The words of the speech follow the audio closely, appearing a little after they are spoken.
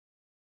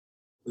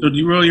So do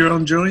you roll your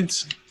own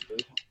joints?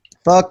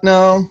 Fuck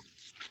no.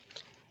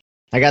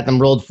 I got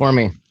them rolled for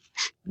me.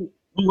 Who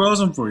rolls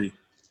them for you?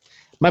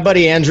 My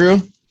buddy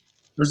Andrew.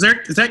 Is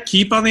that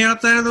keep on the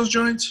outside of those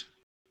joints?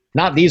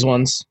 Not these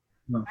ones.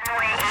 No.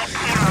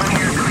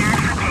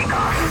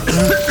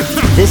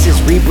 This is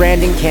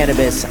Rebranding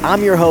Cannabis.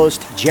 I'm your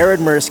host, Jared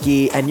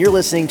Mirsky, and you're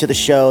listening to the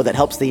show that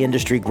helps the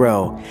industry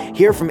grow.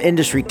 Hear from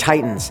industry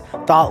titans,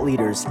 thought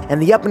leaders, and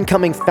the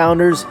up-and-coming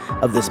founders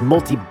of this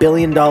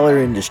multi-billion-dollar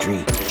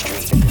industry.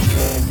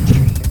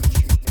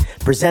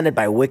 Presented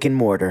by Wick and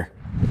Mortar.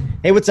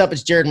 Hey, what's up?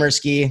 It's Jared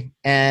Mirsky,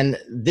 and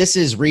this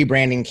is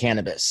Rebranding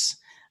Cannabis.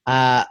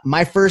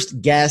 My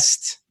first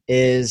guest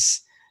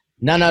is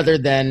none other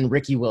than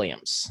Ricky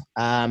Williams.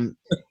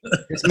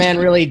 This man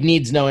really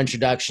needs no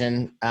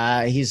introduction.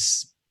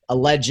 He's a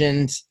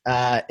legend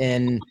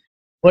in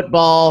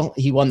football.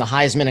 He won the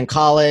Heisman in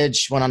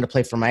college, went on to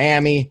play for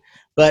Miami.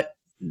 But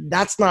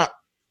that's not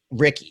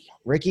Ricky.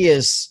 Ricky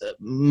is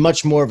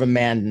much more of a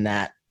man than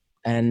that,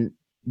 and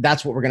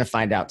that's what we're going to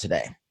find out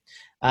today.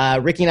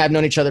 Ricky and I have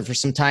known each other for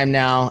some time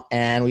now,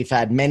 and we've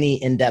had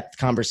many in-depth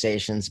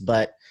conversations.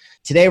 But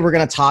today we're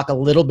going to talk a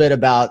little bit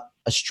about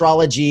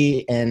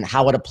astrology and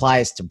how it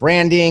applies to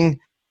branding,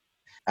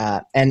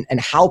 and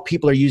how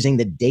people are using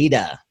the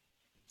data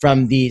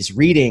from these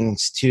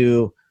readings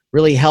to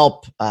really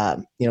help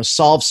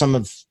solve some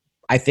of,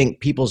 I think,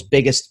 people's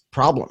biggest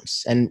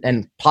problems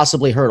and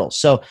possibly hurdles.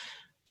 So,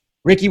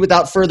 Ricky,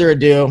 without further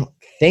ado,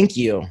 thank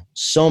you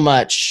so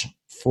much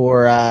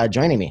for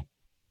joining me.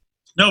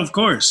 No, of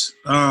course.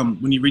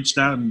 When you reached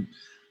out and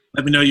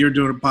let me know you were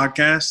doing a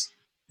podcast,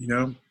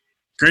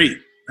 great.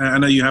 I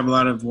know you have a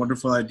lot of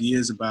wonderful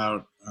ideas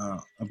about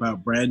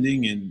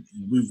branding, and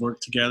we've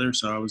worked together,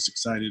 so I was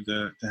excited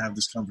to have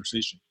this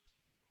conversation.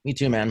 Me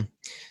too, man.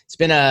 It's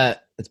been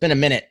a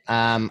minute.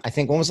 I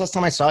think, when was the last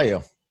time I saw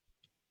you?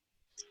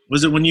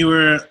 Was it when you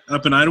were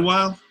up in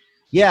Idlewild?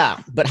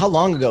 Yeah, but how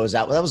long ago was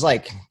that? Well, that was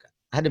had to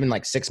have been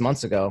like 6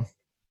 months ago.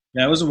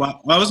 Yeah, it was a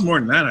while. Well, it was more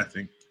than that, I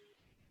think.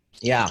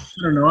 Yeah.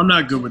 I don't know. I'm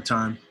not good with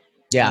time.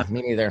 Yeah,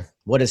 me neither.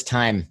 What is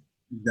time?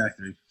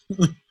 Exactly.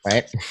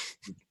 Right?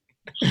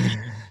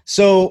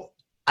 So,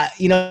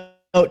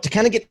 to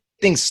kind of get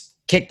things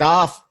kicked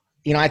off,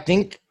 I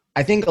think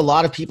a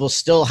lot of people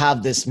still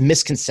have this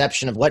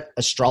misconception of what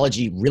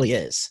astrology really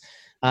is.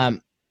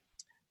 I'm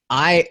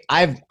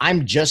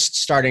just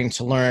starting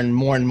to learn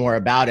more and more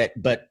about it,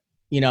 but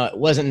it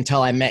wasn't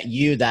until I met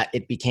you that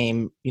it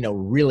became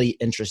really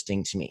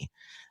interesting to me.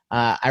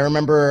 I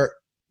remember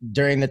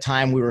during the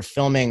time we were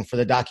filming for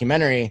the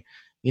documentary,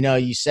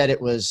 you said it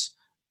was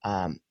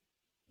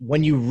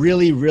when you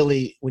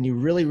really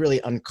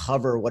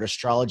uncover what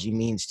astrology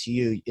means to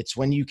you, it's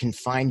when you can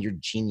find your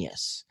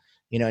genius,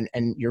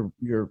 and your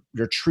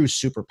true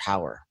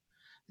superpower.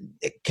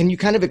 Can you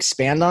kind of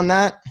expand on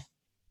that?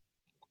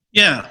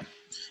 Yeah,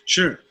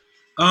 sure.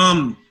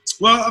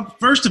 Well,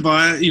 first of all,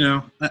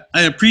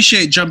 I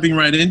appreciate jumping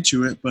right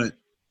into it, but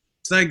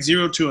it's like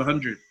 0 to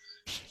 100.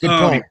 Good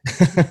point.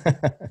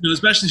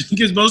 Especially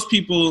because most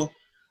people,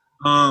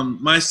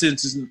 my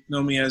senses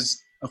know me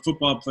as a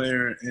football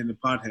player and a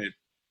pothead,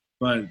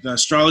 but the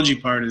astrology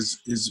part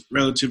is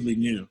relatively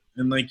new.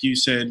 And like you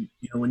said,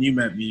 when you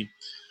met me,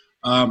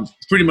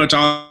 it's pretty much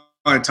all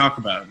I talk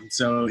about. And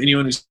so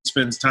anyone who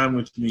spends time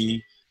with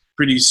me,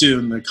 pretty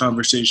soon the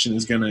conversation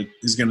is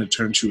gonna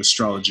turn to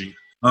astrology.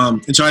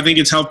 And so I think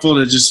it's helpful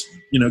to just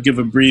give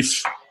a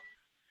brief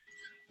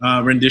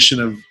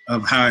rendition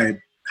of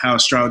how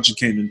astrology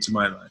came into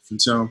my life.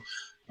 And so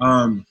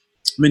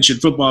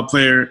mentioned football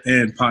player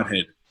and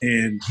pothead.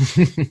 And,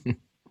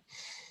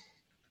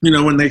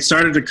 when they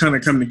started to kind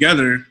of come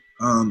together,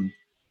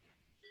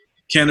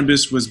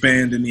 cannabis was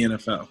banned in the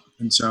NFL.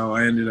 And so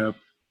I ended up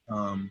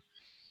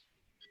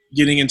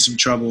getting in some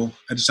trouble.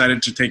 I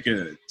decided to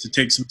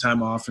take some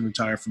time off and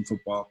retire from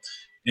football.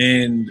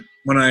 And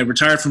when I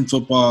retired from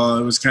football,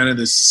 it was kind of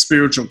this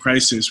spiritual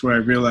crisis where I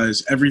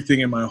realized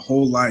everything in my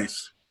whole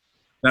life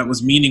that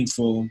was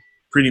meaningful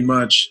pretty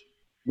much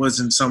was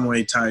in some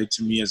way tied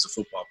to me as a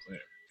football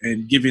player.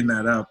 And giving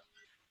that up,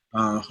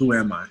 who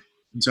am I?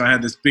 And so I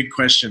had this big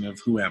question of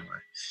who am I?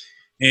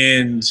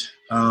 And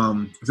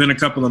within a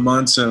couple of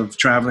months of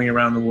traveling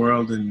around the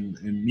world and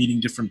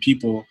meeting different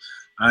people,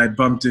 I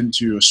bumped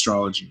into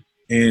astrology.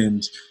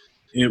 And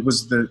it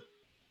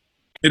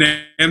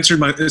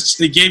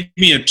gave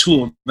me a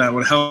tool that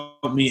would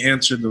help me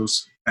answer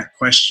that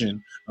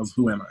question of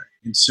who am I?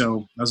 And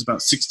so that was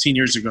about 16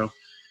 years ago.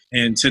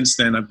 And since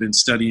then, I've been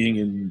studying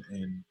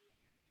and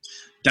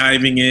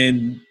diving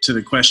into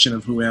the question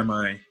of who am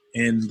I.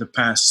 In the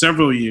past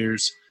several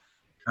years,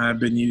 I've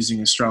been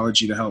using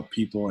astrology to help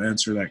people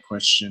answer that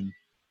question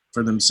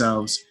for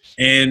themselves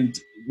and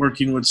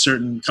working with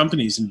certain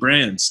companies and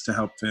brands to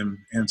help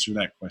them answer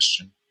that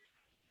question.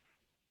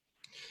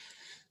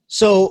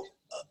 So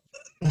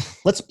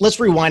let's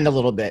rewind a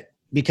little bit,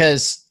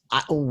 because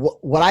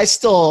what I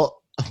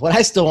still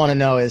want to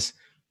know is,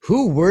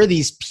 who were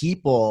these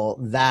people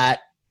that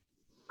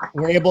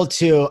were able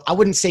to, I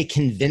wouldn't say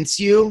convince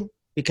you,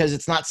 because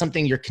it's not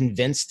something you're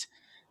convinced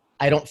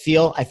I don't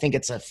feel. I think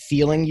it's a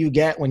feeling you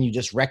get when you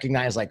just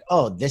recognize like,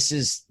 oh, this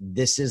is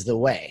the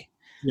way.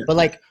 Yeah. But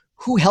like,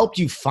 who helped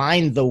you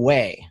find the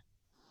way?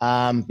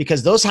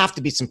 Because those have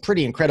to be some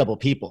pretty incredible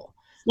people.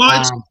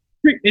 Well,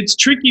 it's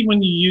tricky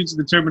when you use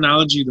the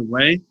terminology the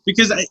way,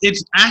 because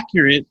it's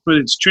accurate, but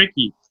it's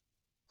tricky.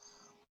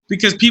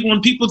 Because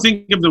when people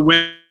think of the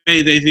way,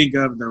 they think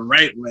of the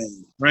right way,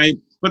 right?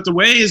 But the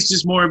way is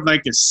just more of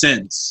like a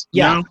sense.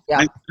 You know?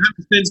 I have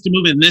a sense to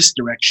move in this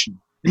direction.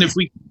 And if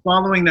we keep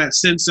following that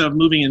sense of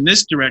moving in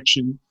this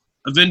direction,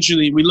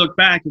 eventually we look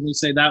back and we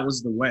say that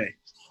was the way.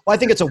 Well, I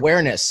think it's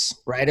awareness,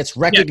 right? It's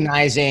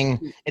recognizing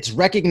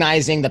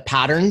the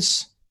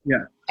patterns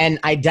and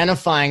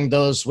identifying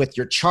those with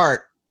your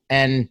chart.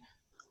 And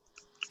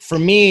for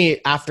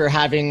me, after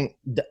having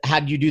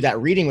had you do that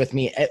reading with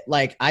me,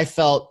 I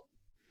felt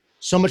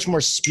so much more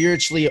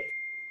spiritually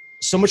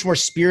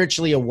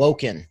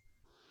awoken.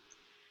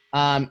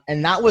 And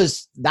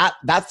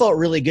that felt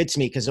really good to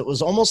me, because it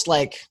was almost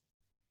like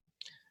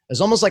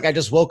I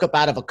just woke up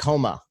out of a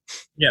coma.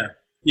 Yeah.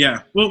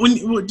 Yeah.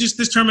 Well, just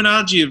this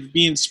terminology of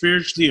being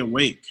spiritually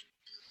awake.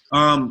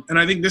 And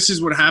I think this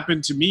is what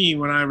happened to me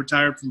when I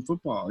retired from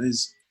football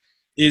is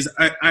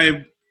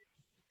I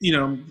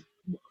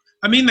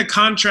mean, the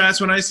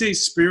contrast, when I say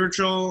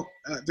spiritual,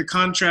 the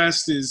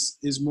contrast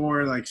is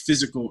more like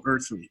physical,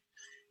 earthly.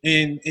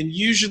 And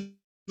usually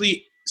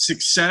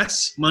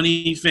success,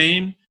 money,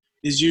 fame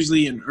is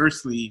usually an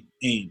earthly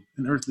aim,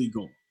 an earthly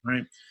goal,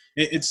 right?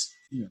 It's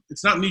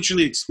not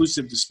mutually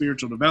exclusive to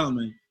spiritual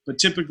development, but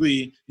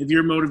typically if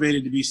you're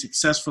motivated to be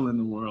successful in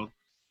the world,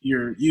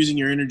 you're using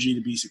your energy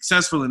to be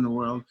successful in the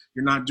world,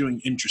 you're not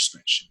doing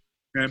introspection,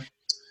 okay?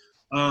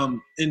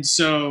 And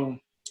so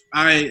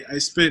I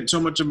spent so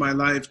much of my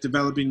life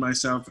developing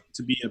myself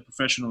to be a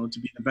professional, to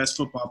be the best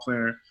football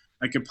player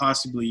I could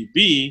possibly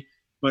be,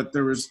 but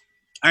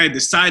I had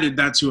decided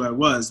that's who I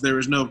was. There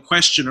was no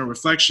question or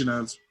reflection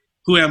of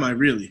who am I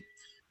really?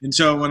 And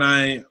so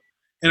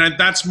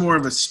that's more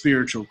of a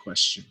spiritual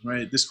question,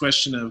 right? This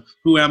question of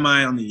who am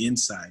I on the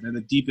inside, at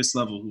the deepest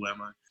level, who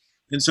am I?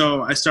 And so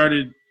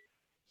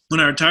when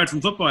I retired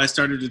from football, I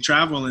started to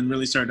travel and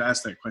really started to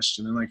ask that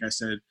question. And like I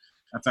said,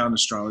 I found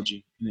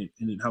astrology and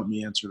it helped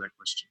me answer that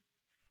question.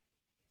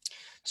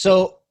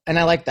 So, and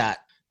I like that.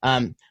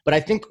 But I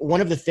think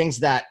one of the things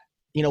that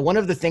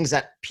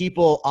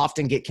people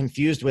often get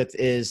confused with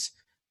is,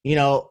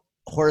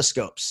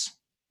 horoscopes.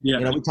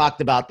 Yeah. We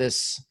talked about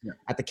this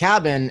at the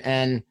cabin,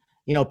 and,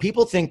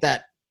 people think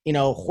that,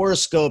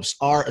 horoscopes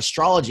are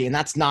astrology, and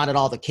that's not at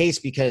all the case,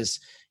 because,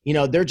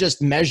 they're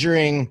just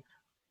measuring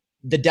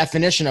the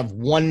definition of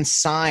one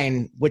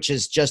sign, which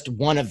is just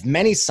one of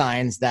many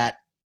signs that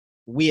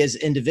we as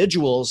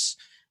individuals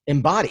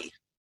embody.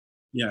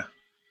 Yeah.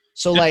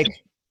 So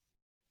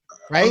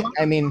right?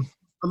 I mean,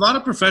 a lot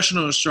of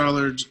professional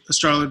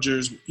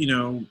astrologers,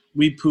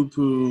 we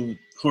poo-poo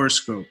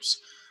horoscopes.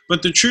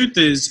 But the truth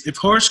is, if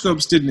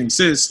horoscopes didn't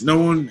exist, no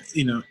one,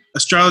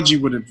 astrology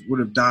would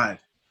have died.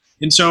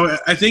 And so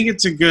I think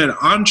it's a good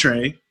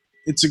entree.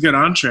 It's a good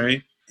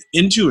entree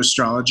into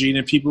astrology. And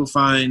if people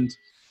find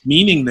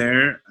meaning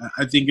there,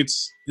 I think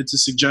it's a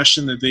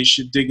suggestion that they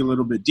should dig a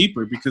little bit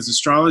deeper, because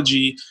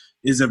astrology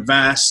is a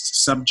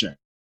vast subject.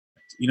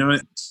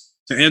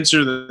 To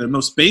answer the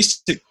most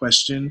basic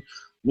question,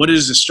 what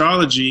is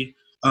astrology?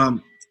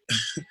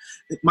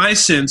 My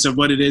sense of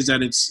what it is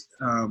at its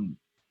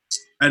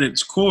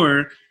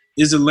core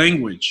is a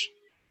language.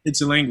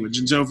 It's a language.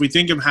 And so if we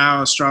think of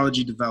how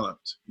astrology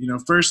developed,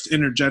 first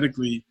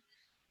energetically,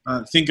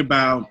 think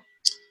about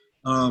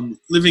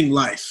living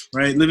life,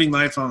 right? Living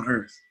life on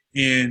Earth.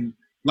 And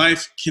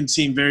life can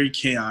seem very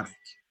chaotic,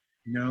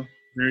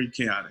 very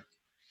chaotic,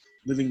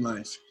 living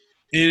life.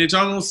 And it's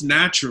almost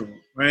natural,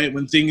 right?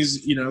 When things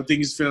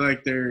feel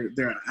like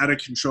they're out of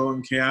control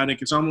and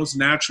chaotic, it's almost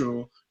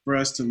natural for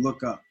us to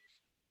look up,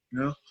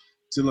 to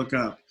look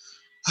up,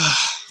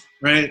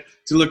 right?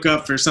 To look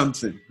up for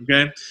something,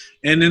 okay?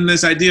 And in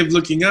this idea of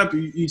looking up,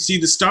 you see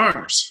the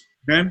stars,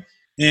 okay?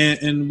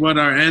 And what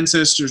our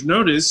ancestors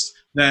noticed,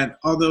 that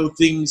although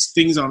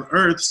things on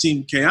Earth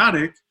seemed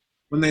chaotic,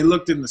 when they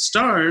looked in the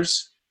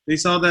stars, they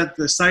saw that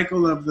the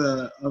cycle of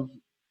the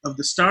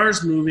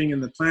stars moving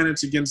and the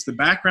planets against the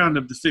background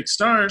of the fixed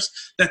stars,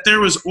 that there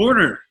was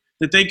order,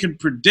 that they could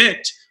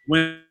predict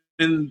when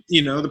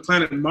the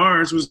planet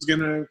Mars was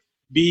going to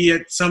be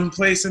at some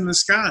place in the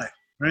sky,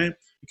 right?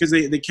 Because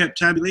they kept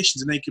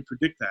tabulations and they could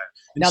predict that.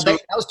 And that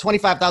was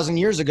 25,000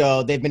 years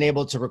ago. They've been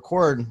able to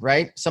record,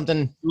 right?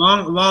 Something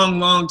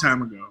long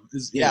time ago.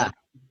 As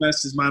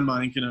best as my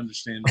mind can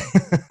understand.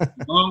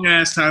 Long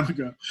ass time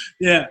ago.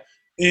 Yeah.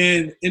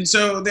 And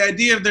so the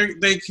idea of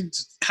they can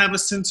have a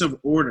sense of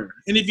order.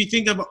 And if you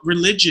think of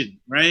religion,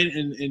 right,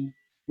 and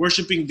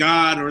worshiping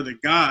God or the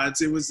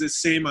gods, it was the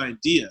same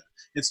idea.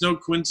 It's no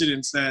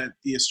coincidence that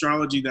the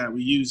astrology that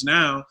we use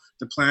now,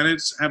 the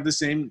planets have the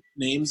same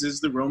names as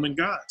the Roman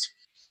gods.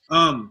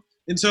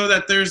 And so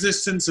that there's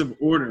this sense of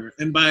order.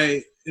 And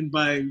by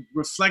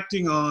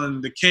reflecting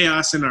on the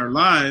chaos in our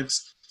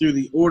lives through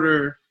the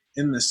order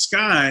in the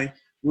sky,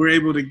 we're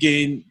able to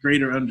gain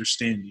greater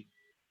understanding.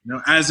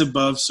 as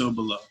above, so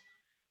below.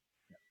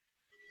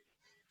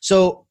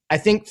 So I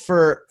think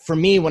for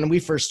me, when we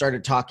first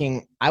started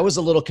talking, I was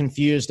a little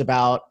confused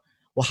about,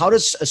 well, how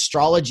does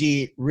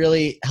astrology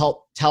really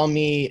help tell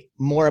me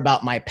more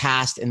about my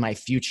past and my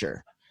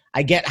future?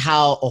 I get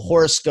how a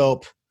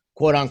horoscope,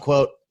 quote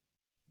unquote,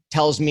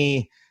 tells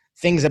me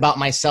things about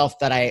myself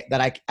that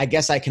I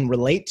guess I can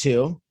relate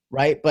to,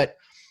 right? But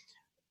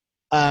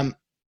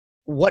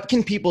what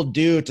can people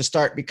do to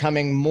start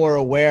becoming more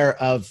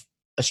aware of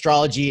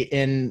astrology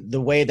in the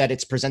way that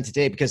it's presented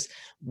today? Because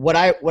what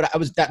I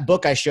was, that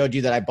book I showed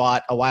you that I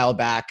bought a while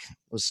back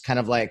was kind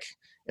of like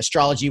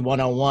Astrology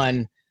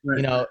 101.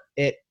 Right.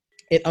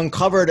 It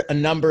uncovered a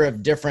number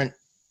of different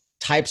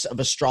types of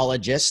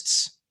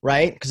astrologists,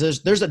 right?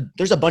 Because there's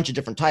a bunch of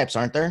different types,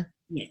 aren't there?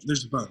 Yeah,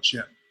 there's a bunch,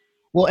 yeah.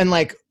 Well, and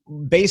like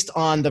based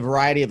on the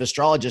variety of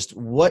astrologists,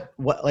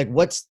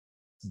 what's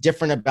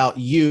different about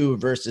you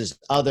versus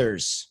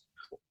others?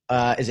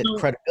 Is it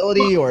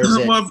credibility, or is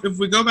it? Well, if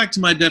we go back to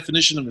my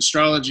definition of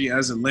astrology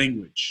as a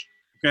language,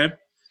 okay?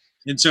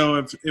 And so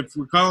if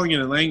we're calling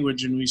it a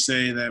language and we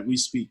say that we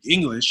speak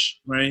English,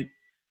 right?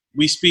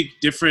 We speak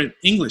different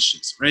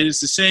Englishes, right? It's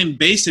the same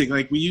basic,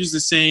 like we use the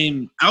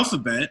same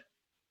alphabet,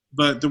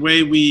 but the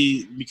way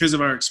because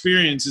of our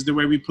experience, is the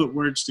way we put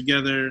words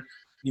together,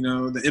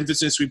 the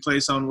emphasis we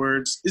place on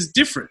words is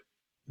different,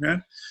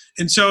 okay?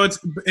 And so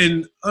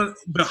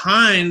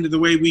behind the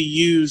way we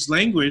use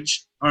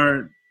language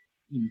are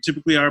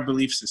typically our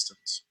belief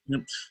systems.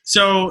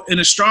 So in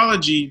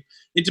astrology,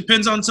 it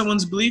depends on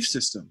someone's belief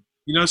system.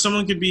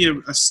 Someone could be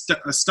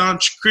a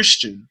staunch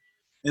Christian,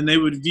 and they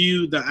would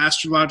view the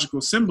astrological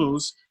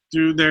symbols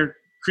through their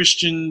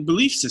Christian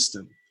belief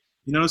system.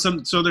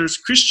 So there's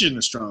Christian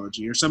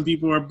astrology, or some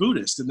people are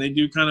Buddhist and they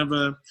do kind of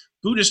a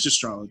Buddhist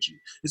astrology.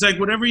 It's like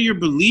whatever your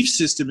belief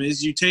system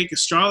is, you take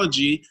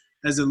astrology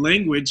as a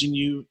language and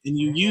you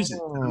use it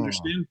to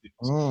understand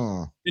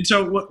things. And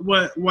so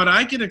what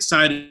I get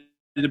excited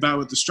about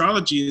with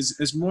astrology is,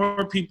 as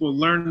more people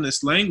learn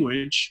this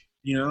language,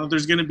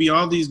 there's going to be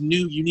all these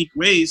new unique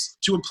ways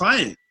to apply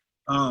it.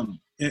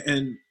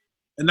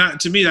 And that,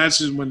 to me, that's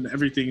just when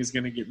everything is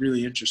going to get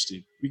really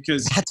interesting,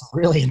 because that's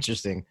really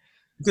interesting.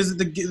 Because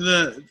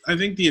I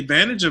think the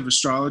advantage of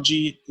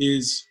astrology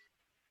is,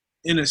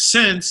 in a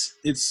sense,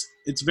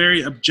 it's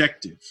very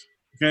objective.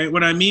 Okay,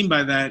 what I mean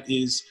by that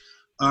is,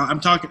 I'm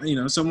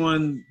talking,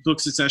 someone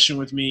books a session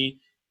with me,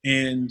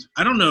 and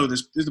I don't know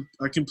this is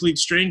a complete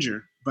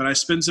stranger, but I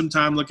spend some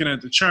time looking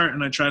at the chart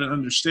and I try to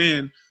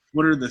understand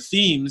what are the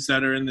themes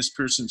that are in this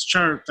person's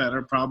chart that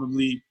are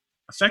probably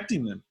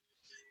affecting them.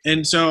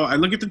 And so I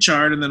look at the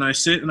chart and then I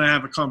sit and I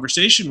have a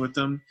conversation with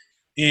them,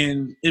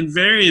 and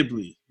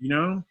invariably,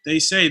 they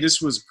say,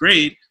 this was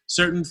great.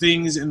 Certain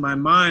things in my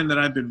mind that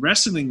I've been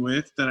wrestling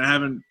with that I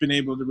haven't been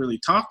able to really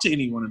talk to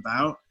anyone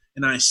about,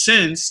 and I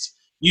sensed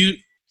you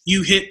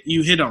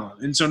hit on.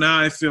 And so now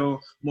I feel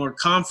more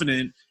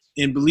confident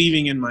in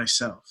believing in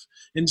myself.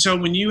 And so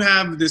when you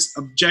have this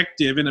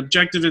objective in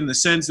the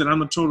sense that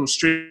I'm a total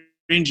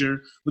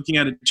stranger looking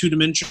at a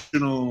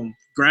two-dimensional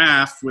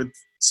graph with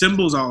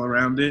symbols all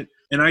around it,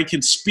 and I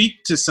can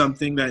speak to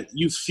something that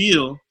you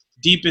feel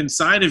deep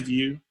inside of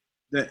you,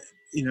 that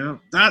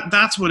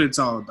that's what it's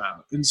all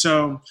about. And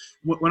so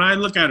when I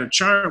look at a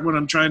chart, what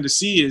I'm trying to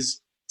see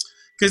is,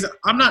 because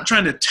I'm not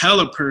trying to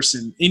tell a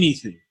person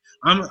anything.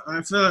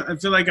 I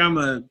feel like I'm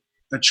a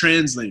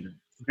translator,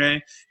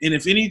 okay? And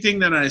if anything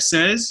that I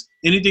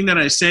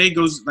say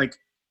goes like,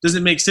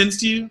 doesn't make sense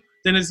to you,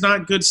 then it's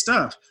not good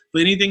stuff.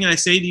 But anything I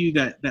say to you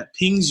that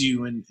pings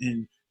you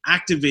and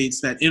activates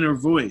that inner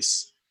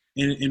voice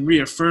and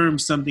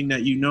reaffirms something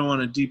that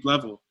on a deep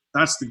level,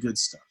 that's the good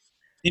stuff.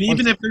 And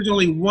even if there's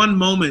only one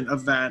moment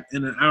of that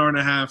in an hour and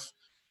a half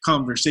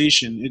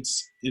conversation,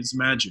 it's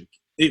magic.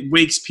 It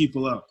wakes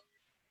people up.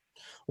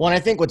 Well, and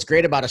I think what's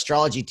great about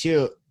astrology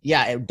too,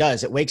 yeah, it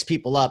does. It wakes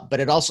people up, but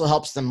it also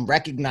helps them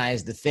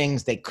recognize the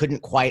things they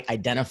couldn't quite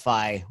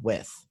identify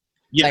with.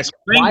 Yes.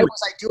 Like, why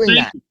was I doing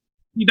that?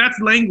 That's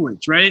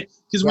language, right?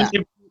 Because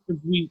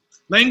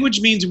language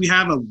means we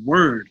have a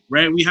word,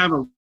 right? We have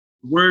a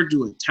word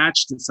to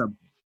attach to something.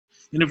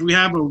 And if we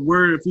have a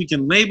word, if we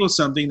can label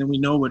something, then we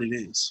know what it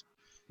is.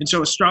 And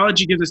so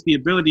astrology gives us the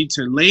ability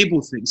to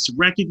label things, to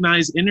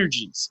recognize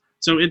energies.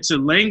 So it's a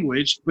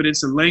language, but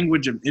it's a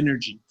language of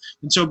energy.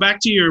 And so back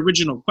to your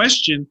original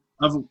question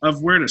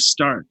of where to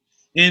start.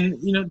 And,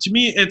 to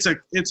me, it's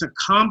a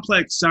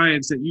complex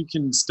science that you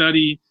can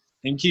study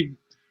and keep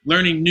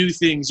learning new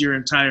things your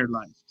entire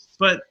life.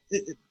 But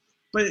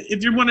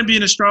if you want to be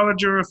an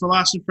astrologer or a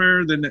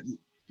philosopher, then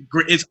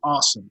it's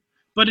awesome.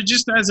 But it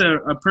just, as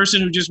a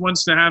person who just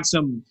wants to have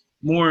some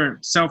more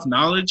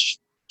self-knowledge,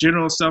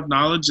 general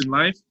self-knowledge in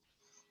life,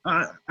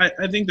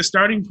 I think the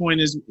starting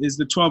point is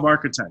the 12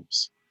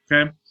 archetypes,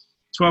 okay?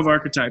 12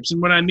 archetypes.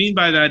 And what I mean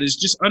by that is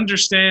just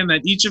understand that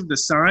each of the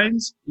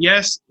signs,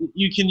 yes,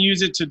 you can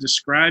use it to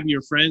describe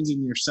your friends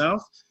and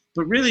yourself,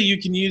 but really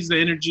you can use the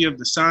energy of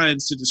the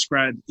signs to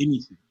describe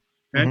anything,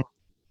 okay?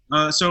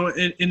 Mm-hmm. So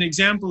an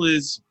example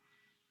is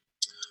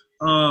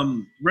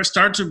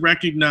start to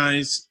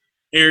recognize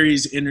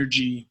Aries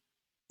energy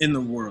in the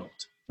world,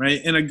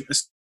 right? And a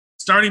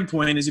starting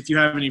point is if you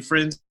have any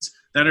friends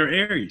that are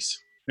Aries,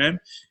 okay?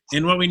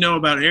 And what we know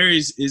about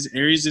Aries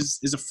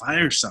is a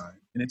fire sign,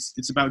 and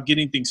it's about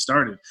getting things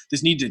started.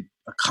 This need to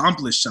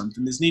accomplish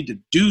something. This need to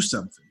do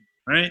something,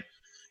 right?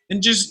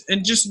 And just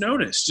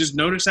notice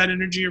that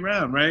energy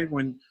around, right?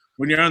 When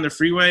you're on the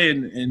freeway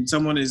and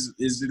someone is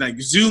like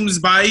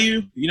zooms by you,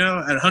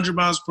 at 100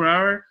 miles per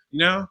hour,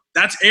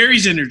 that's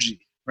Aries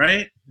energy,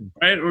 right?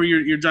 Or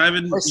you're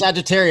driving. Or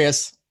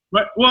Sagittarius.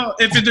 But, well,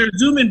 if they're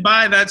zooming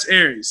by, that's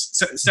Aries.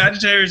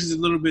 Sagittarius is a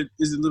little bit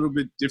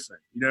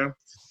different,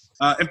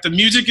 if the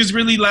music is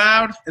really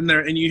loud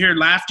and you hear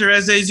laughter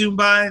as they zoom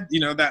by,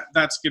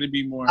 that's going to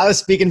be more. I was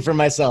speaking for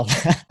myself.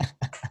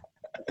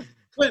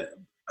 But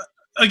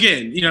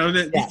again,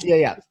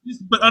 yeah.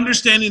 But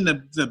understanding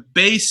the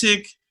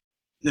basic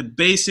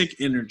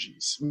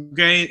energies,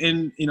 okay,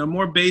 and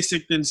more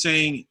basic than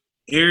saying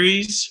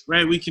Aries,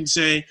 right? We can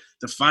say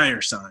the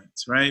fire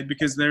signs, right?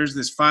 Because there's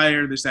this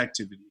fire, this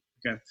activity.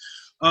 Okay.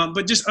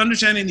 But just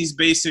understanding these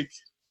basic,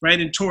 right?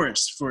 In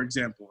Taurus, for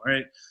example,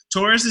 right?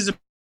 Taurus is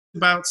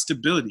about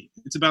stability.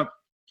 It's about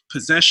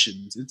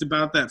possessions. It's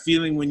about that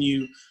feeling when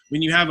you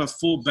have a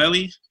full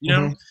belly,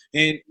 and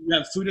you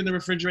have food in the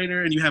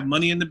refrigerator and you have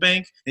money in the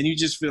bank and you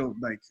just feel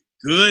like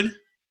good,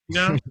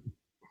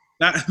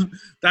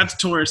 that's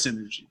Taurus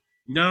energy,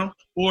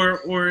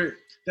 or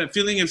that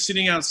feeling of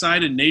sitting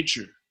outside in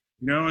nature.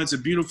 It's a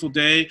beautiful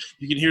day.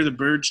 You can hear the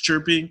birds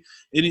chirping,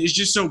 and it's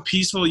just so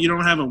peaceful. You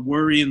don't have a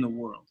worry in the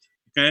world.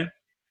 Okay,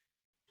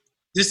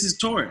 this is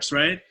Taurus,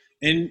 right?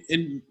 And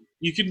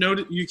you could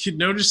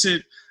notice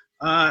it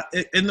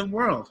in the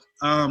world.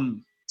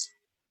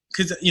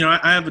 Because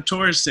I have a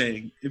Taurus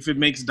saying: if it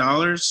makes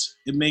dollars,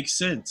 it makes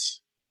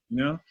sense.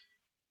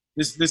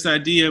 This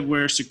idea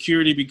where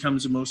security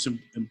becomes the most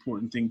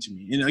important thing to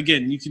me. And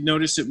again, you can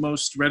notice it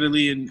most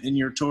readily in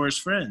your Taurus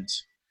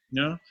friends.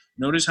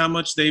 Notice how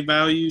much they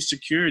value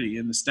security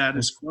and the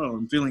status quo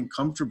and feeling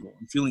comfortable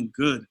and feeling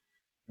good,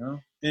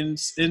 and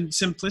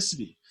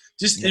simplicity.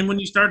 And when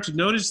you start to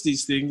notice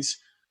these things,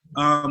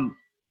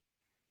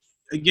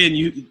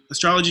 again,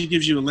 astrology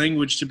gives you a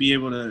language to be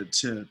able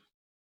to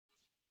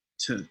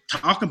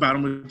talk about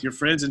them with your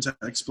friends and to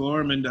explore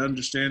them and to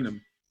understand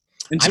them.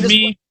 And to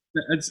me,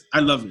 I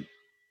love it.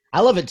 I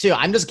love it too.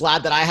 I'm just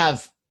glad that I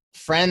have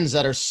friends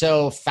that are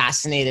so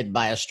fascinated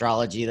by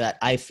astrology that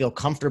I feel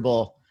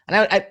comfortable.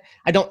 And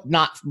I don't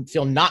not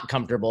feel not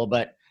comfortable,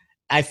 but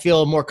I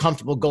feel more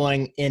comfortable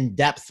going in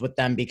depth with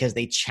them because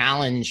they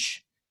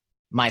challenge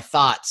my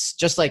thoughts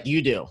just like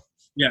you do.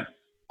 Yeah.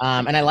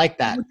 And I like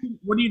that.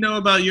 What do you know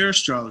about your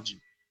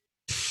astrology?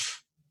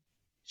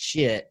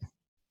 Shit.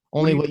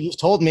 Only what you've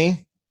told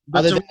me.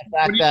 Other than the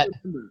fact that,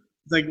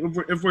 like,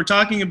 if we're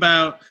talking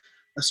about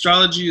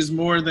astrology is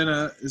more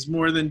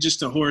than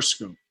just a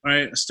horoscope,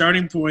 right? A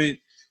starting point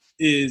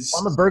is.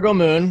 I'm a Virgo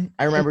moon.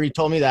 I remember you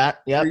told me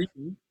that.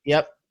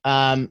 Yep.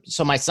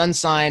 So my sun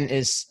sign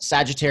is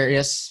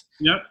Sagittarius.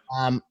 Yep.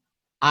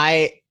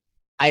 I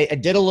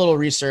did a little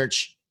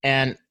research,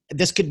 and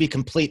this could be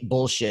complete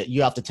bullshit.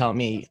 You have to tell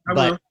me.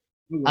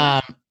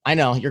 I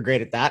know you're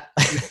great at that.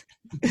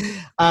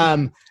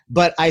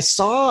 But I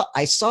saw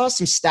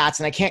some stats,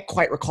 and I can't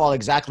quite recall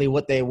exactly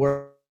what they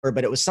were,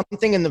 but it was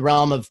something in the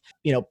realm of,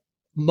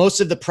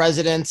 most of the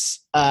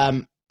presidents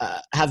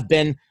have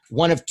been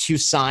one of two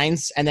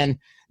signs. And then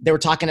they were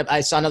talking about,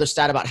 I saw another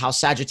stat about how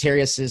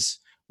Sagittariuses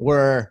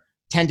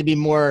tend to be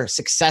more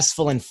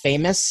successful and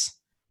famous,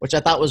 which I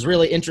thought was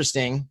really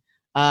interesting.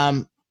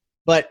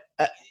 But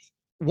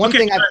one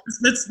thing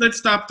let's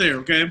stop there.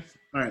 Okay.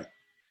 All right.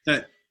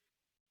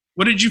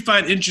 What did you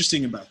find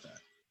interesting about that?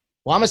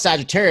 Well, I'm a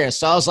Sagittarius,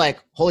 so I was like,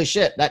 holy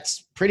shit,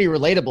 that's pretty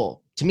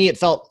relatable. To me, it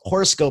felt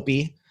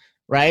horoscopy,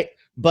 right?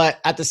 But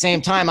at the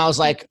same time, I was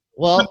like,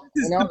 well,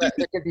 that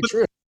could be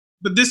true.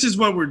 But this is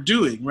what we're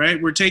doing,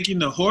 right? We're taking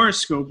the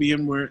horoscopy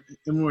and we're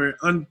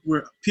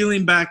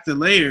peeling back the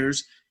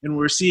layers and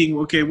we're seeing,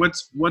 okay,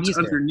 what's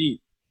underneath.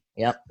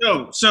 Yep.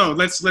 So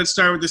let's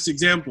start with this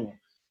example.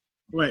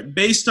 Right.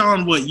 Based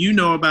on what you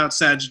know about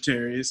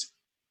Sagittarius,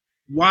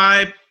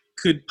 why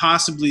could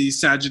possibly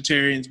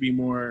Sagittarians be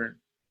more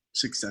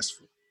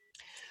successful?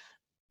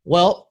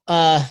 Well,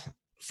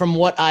 from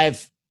what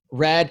I've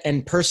read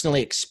and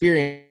personally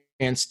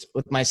experienced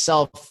with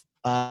myself,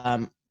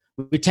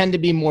 we tend to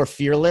be more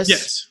fearless.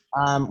 Yes.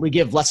 We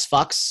give less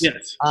fucks.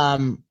 Yes.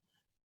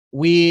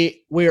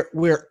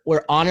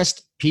 We're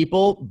honest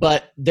people,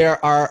 but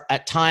there are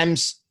at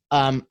times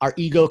our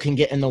ego can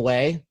get in the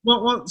way.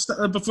 Well,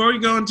 before we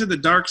go into the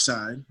dark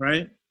side,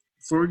 right?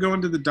 Before we go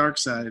into the dark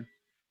side,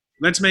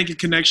 let's make a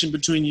connection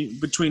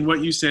between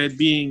what you said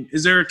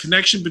is there a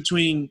connection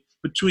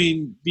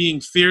between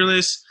being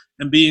fearless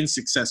and being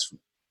successful?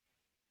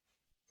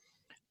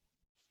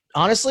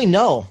 Honestly,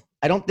 no,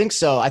 I don't think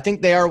so. I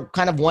think they are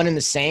kind of one and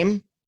the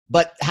same,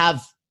 but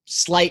have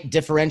slight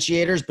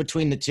differentiators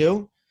between the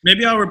two.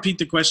 Maybe I'll repeat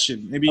the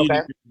question. Maybe you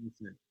okay.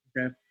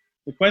 Okay.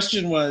 The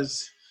question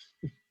was,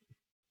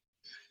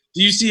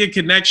 do you see a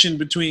connection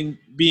between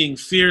being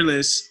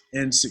fearless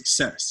and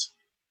success?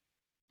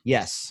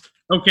 Yes.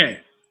 Okay.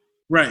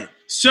 Right.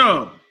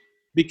 So,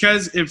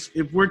 because if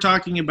we're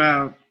talking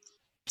about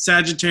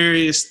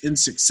Sagittarius and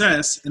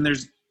success, and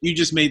you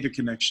just made the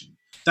connection.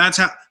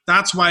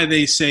 That's why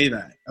they say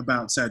that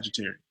about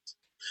Sagittarius.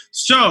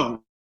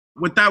 So,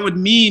 what that would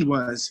mean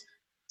was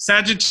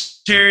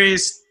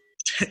Sagittarius,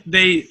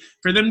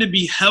 for them to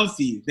be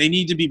healthy, they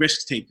need to be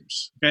risk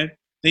takers. Okay,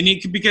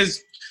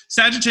 because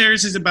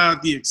Sagittarius is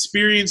about the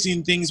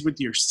experiencing things with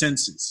your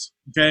senses.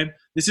 Okay,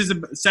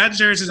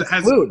 Sagittarius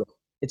has food.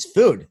 It's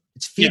food.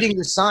 It's feeding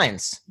your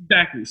signs.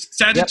 Exactly.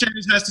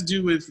 Sagittarius has to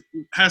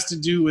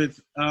do with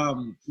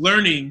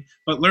learning,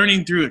 but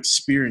learning through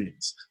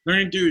experience.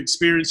 Learning through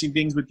experiencing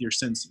things with your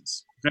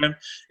senses. Okay,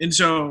 and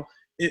so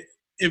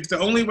if the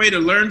only way to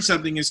learn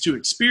something is to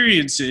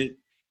experience it,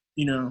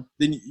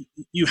 then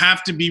you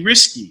have to be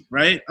risky,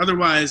 right?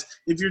 Otherwise,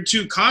 if you're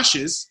too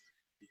cautious,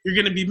 you're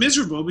going to be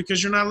miserable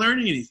because you're not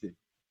learning anything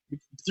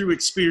through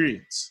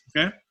experience.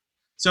 Okay,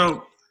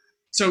 so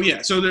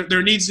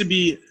there needs to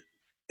be.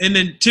 And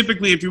then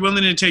typically, if you're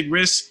willing to take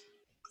risks,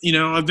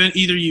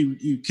 either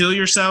you kill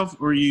yourself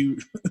or you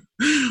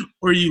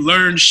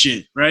learn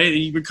shit, right? And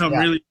you become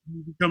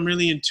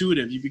really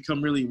intuitive. You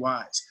become really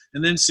wise,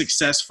 and then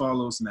success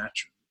follows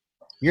naturally.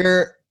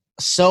 You're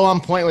so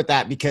on point with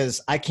that, because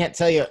I can't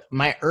tell you,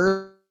 my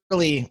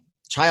early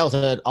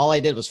childhood, all I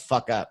did was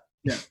fuck up.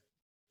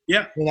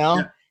 Yeah.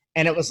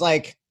 And it was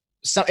like,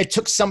 it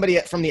took somebody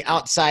from the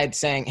outside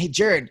saying, "Hey,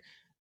 Jared,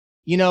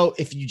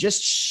 if you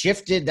just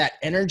shifted that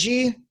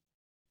energy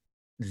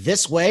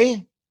this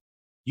way,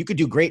 you could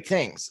do great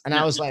things." And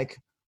I was like,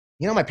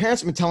 my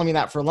parents have been telling me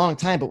that for a long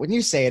time, but when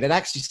you say it, it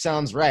actually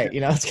sounds right.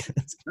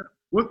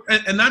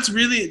 And that's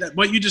really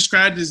what you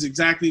described is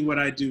exactly what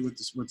I do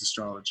with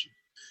astrology.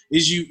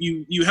 Is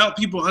you help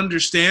people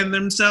understand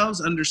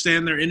themselves,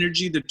 understand their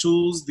energy, the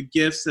tools, the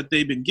gifts that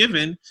they've been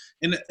given,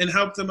 and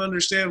help them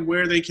understand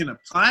where they can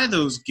apply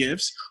those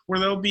gifts, where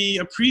they'll be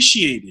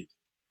appreciated.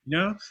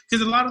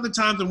 Because a lot of the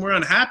times when we're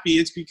unhappy,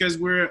 it's because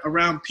we're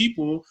around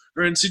people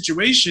or in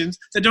situations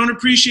that don't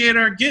appreciate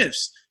our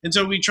gifts. And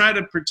so we try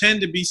to pretend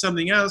to be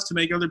something else to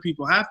make other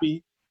people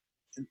happy.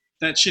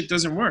 That shit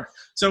doesn't work.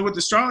 So with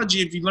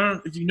astrology, if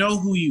you know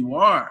who you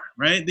are,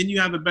 right, then you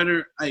have a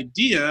better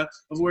idea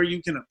of where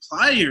you can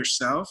apply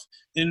yourself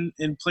in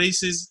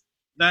places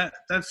that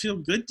feel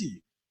good to you.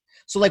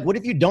 So what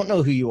if you don't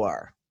know who you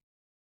are?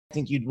 I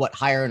think you'd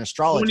hire an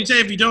astrologer. When you say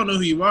if you don't know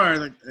who you are,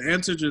 the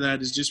answer to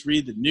that is just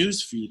read the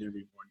news feed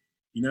every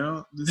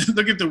morning.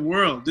 Look at the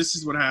world. This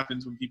is what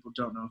happens when people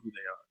don't know who they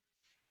are.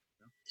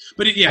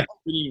 But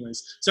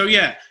anyways, so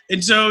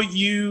and so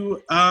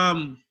you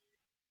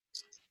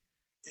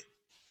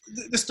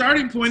the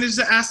starting point is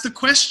to ask the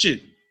question,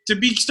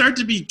 start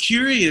to be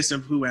curious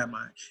of who am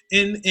I,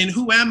 and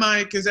who am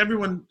I? Because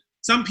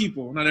some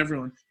people, not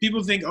everyone,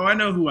 people think, oh, I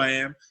know who I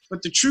am,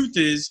 but the truth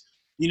is,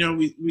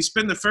 we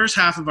spend the first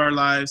half of our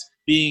lives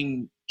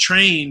being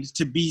trained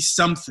to be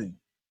something,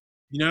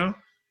 to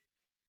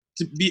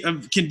be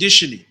of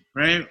conditioning,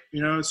 right?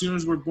 As soon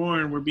as we're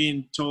born, we're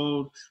being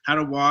told how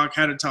to walk,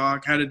 how to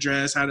talk, how to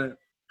dress, how to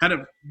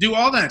do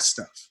all that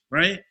stuff,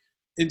 right?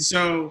 And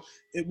so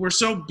we're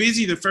so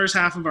busy the first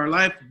half of our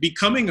life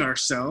becoming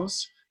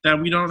ourselves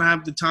that we don't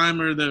have the time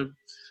or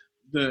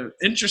the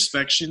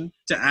introspection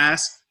to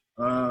ask,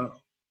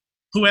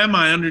 who am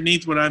I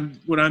underneath what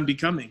I'm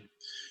becoming?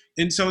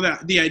 And so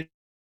that the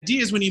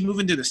idea is when you move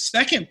into the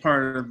second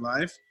part of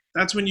life,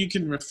 that's when you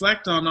can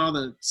reflect on all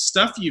the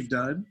stuff you've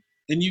done,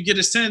 and you get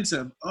a sense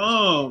of,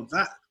 oh,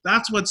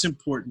 that's what's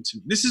important to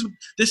me. This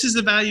is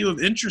the value of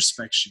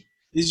introspection,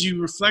 is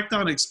you reflect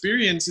on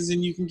experiences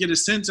and you can get a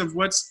sense of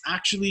what's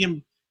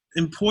actually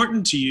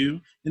important to you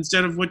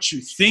instead of what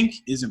you think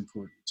is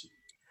important to you.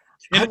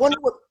 And I wonder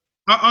what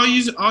I'll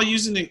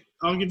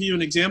give you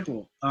an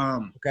example.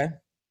 Okay.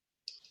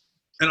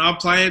 And I'll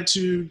apply it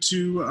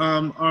to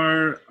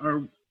our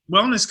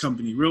wellness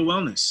company, Real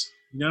Wellness.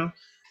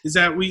 Is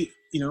that we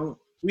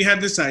had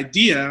this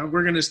idea,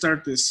 we're going to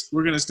start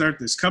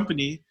this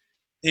company,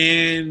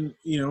 and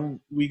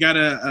we got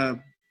a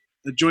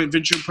joint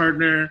venture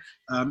partner,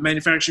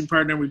 manufacturing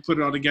partner. We put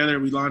it all together.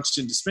 We launched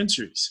in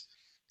dispensaries,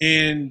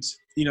 and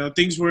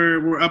things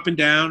were up and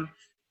down,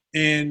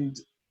 and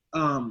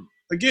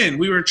again,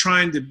 we were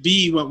trying to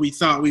be what we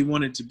thought we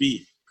wanted to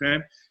be.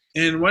 Okay.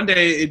 And one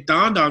day it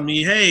dawned on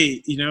me,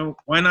 hey,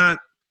 why not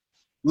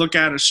look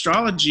at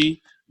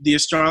astrology,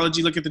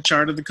 look at the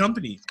chart of the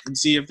company and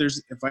see if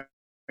I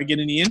get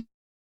any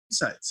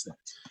insights there.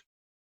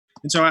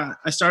 And so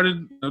I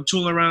started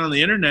tooling around on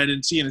the internet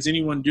and seeing, is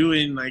anyone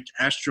doing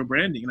astro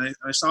branding? And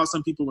I saw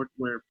some people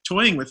were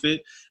toying with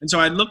it. And so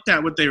I looked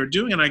at what they were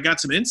doing and I got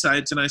some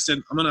insights, and I said,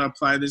 I'm going to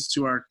apply this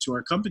to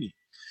our company.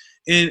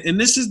 And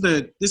this is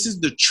the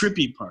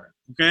trippy part.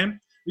 Okay.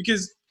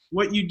 Because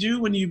what you do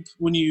when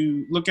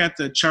you look at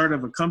the chart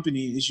of a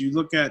company is you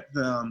look at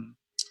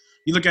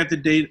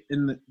the date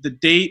and the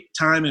date,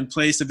 time, and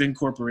place of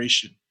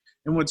incorporation.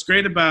 And what's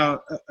great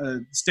about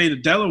the state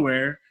of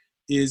Delaware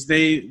is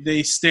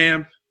they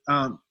stamp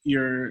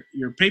your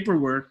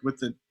paperwork with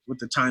the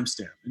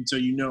timestamp, and so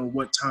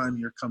what time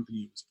your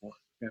company was born.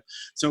 Okay?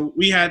 So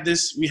we had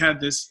this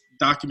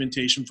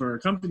documentation for our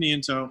company.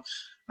 And so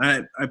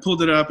I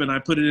pulled it up and I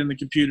put it in the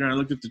computer and I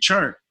looked at the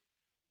chart.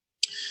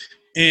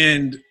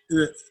 And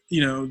the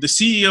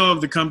CEO of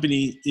the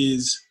company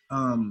is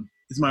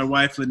my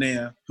wife,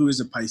 Linnea, who is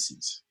a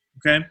Pisces.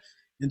 Okay.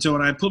 And so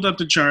when I pulled up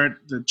the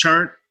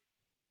chart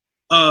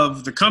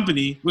of the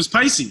company was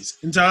Pisces.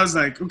 And so I was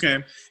like,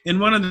 okay. And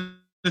one of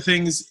the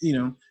things,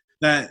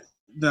 that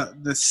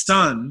the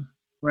sun,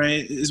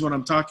 right, is what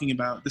I'm talking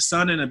about. The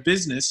sun in a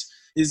business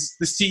is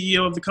the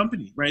CEO of the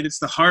company, right? It's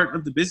the heart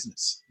of the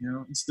business.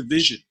 It's the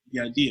vision, the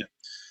idea.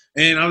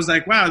 And I was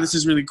like, wow, this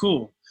is really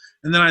cool.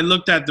 And then I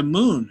looked at the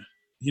moon,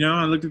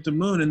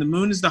 and the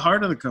moon is the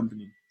heart of the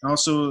company. It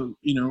also,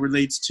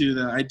 relates to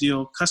the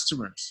ideal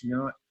customers.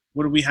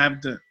 What do we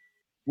have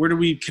where do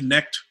we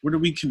connect? Where do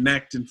we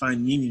connect and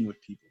find meaning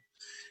with people?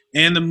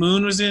 And the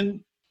moon was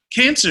in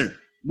Cancer,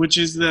 which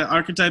is the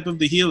archetype of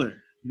the healer,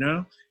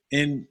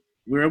 and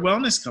we're a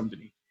wellness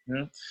company,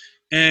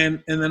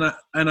 and then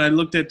I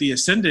looked at the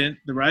ascendant,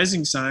 the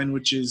rising sign,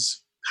 which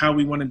is how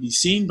we want to be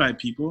seen by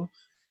people.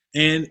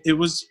 And it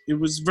was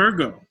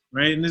Virgo,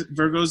 right? And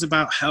Virgo is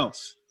about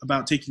health,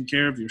 about taking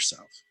care of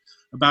yourself,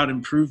 about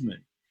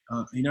improvement,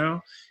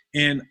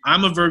 and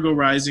I'm a Virgo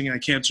rising, a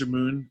Cancer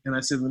moon. And I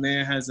said,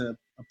 Linnea has a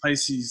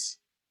Pisces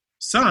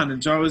sun.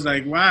 And so I was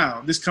like,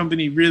 wow, this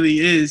company really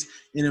is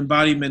an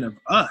embodiment of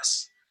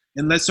us.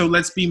 And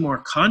let's be more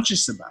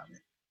conscious about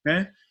it.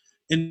 Okay.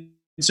 And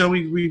so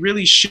we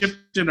really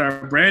shifted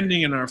our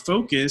branding and our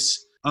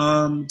focus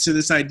to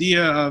this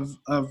idea of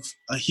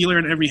a healer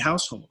in every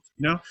household,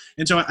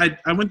 And so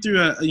I went through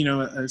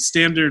a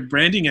standard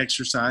branding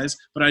exercise,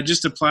 but I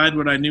just applied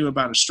what I knew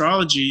about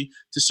astrology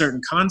to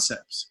certain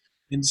concepts.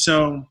 And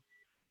so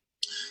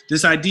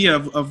this idea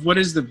of what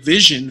is the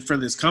vision for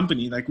this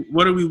company, like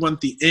what do we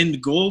want the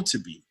end goal to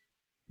be,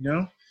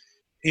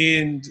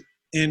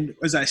 and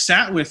as I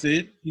sat with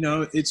it,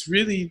 it's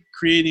really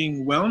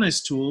creating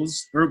wellness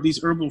tools or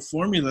these herbal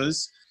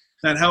formulas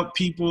that help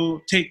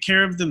people take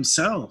care of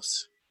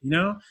themselves,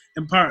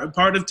 and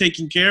part of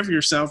taking care of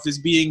yourself is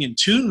being in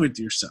tune with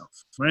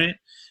yourself, right?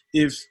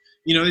 If,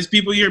 there's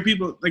people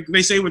like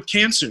they say with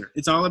cancer,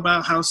 it's all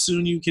about how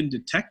soon you can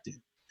detect it.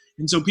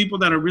 And so people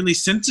that are really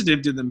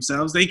sensitive to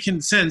themselves, they can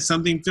sense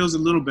something feels a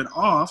little bit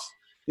off.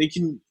 They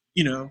can,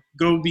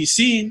 go be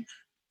seen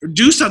or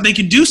do something. They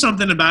can do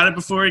something about it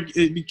before it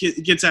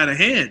gets out of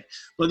hand.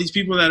 But these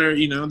people that are,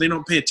 they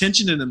don't pay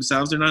attention to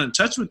themselves. They're not in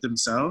touch with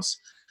themselves.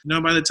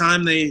 By the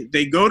time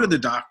they go to the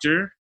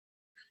doctor,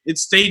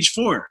 it's stage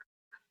 4,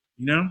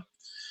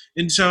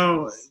 And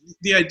so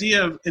the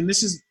idea of, and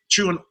this is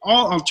true in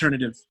all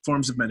alternative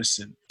forms of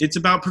medicine, it's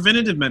about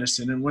preventative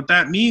medicine. And what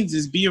that means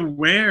is be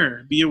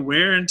aware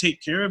and take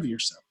care of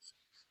yourself.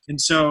 And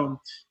so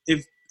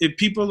if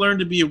people learn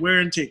to be aware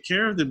and take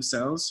care of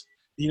themselves,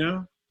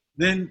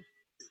 then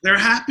they're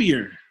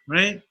happier,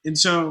 right? And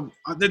so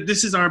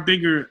this is our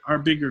bigger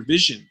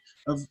vision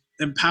of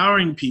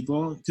empowering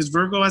people, because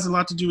Virgo has a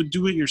lot to do with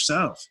do it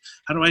yourself.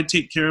 How do I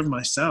take care of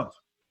myself?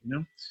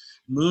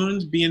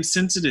 Moon's being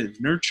sensitive,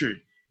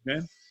 nurtured,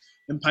 okay?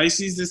 And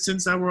Pisces, the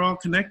sense that we're all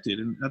connected,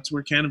 and that's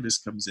where cannabis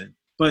comes in.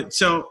 But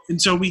so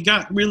we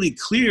got really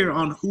clear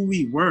on who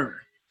we were,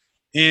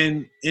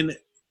 and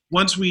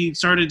once we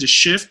started to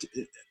shift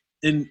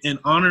and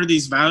honor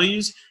these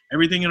values,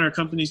 everything in our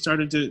company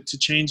started to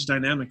change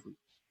dynamically.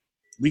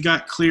 We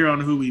got clear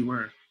on who we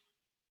were,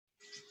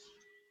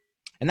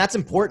 and that's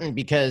important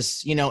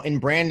because in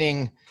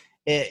branding,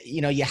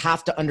 you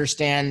have to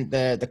understand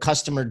the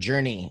customer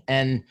journey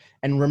and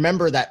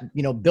remember that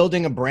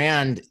building a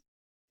brand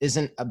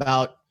isn't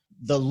about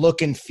the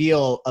look and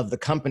feel of the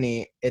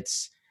company.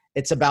 It's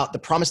about the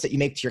promise that you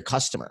make to your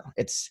customer.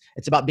 It's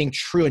about being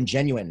true and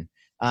genuine.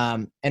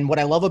 And what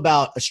I love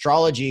about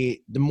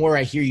astrology, the more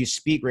I hear you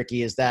speak,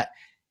 Ricky, is that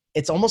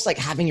it's almost like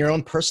having your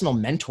own personal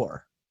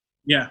mentor.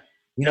 Yeah.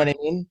 You know what I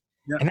mean?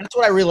 Yeah. And that's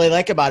what I really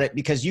like about it,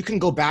 because you can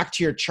go back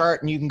to your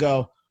chart and you can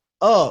go,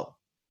 oh,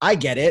 I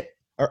get it.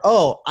 Or,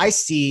 oh, I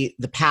see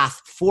the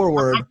path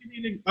forward.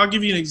 I'll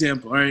give you an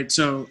example. All right.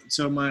 So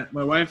my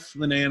wife,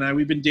 Linnea, and I,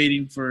 we've been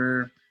dating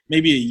for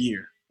maybe a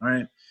year. All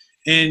right.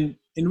 And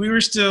we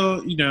were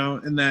still,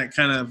 in that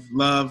kind of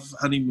love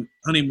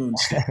honeymoon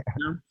stage,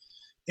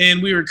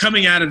 and we were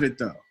coming out of it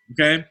though.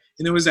 Okay.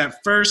 And it was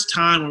that first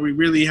time where we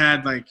really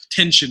had like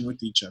tension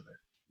with each other,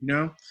 And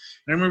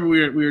I remember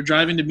we were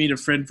driving to meet a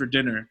friend for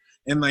dinner,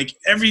 and like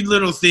every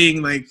little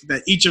thing like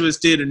that each of us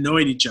did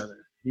annoyed each other.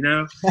 In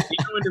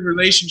the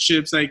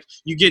relationships, like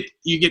you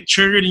get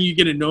triggered and you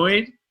get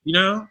annoyed,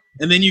 and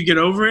then you get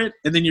over it,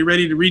 and then you're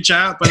ready to reach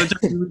out. By the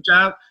time you reach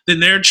out, then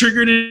they're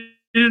triggered and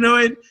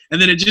annoyed,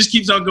 and then it just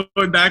keeps on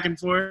going back and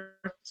forth.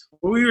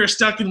 Well, we were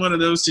stuck in one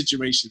of those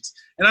situations,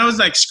 and I was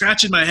like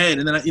scratching my head,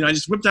 and then I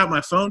just whipped out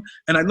my phone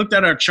and I looked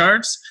at our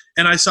charts,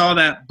 and I saw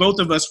that both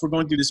of us were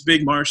going through this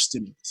big Mars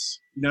stimulus,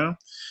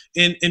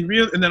 and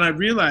then I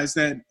realized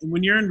that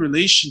when you're in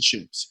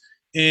relationships.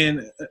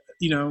 And,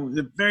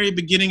 the very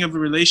beginning of a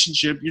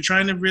relationship, you're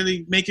trying to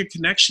really make a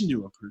connection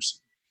to a person.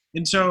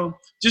 And so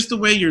just the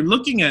way you're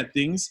looking at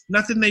things,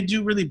 nothing they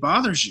do really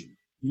bothers you.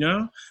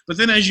 But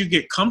then as you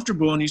get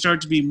comfortable and you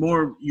start to be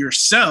more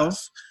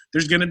yourself,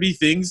 there's going to be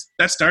things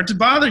that start to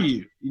bother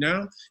you,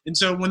 And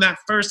so when that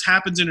first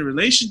happens in a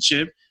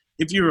relationship,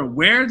 if you're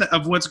aware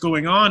of what's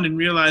going on and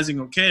realizing,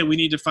 okay, we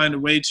need to find a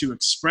way to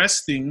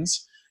express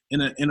things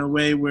in a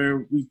way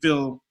where we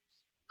feel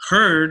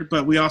heard,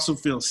 but we also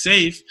feel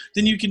safe,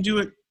 then you can do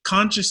it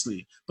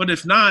consciously. But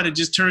if not, it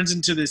just turns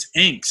into this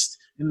angst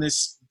and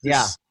this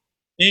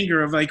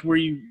anger of like where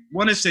you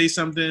want to say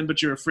something,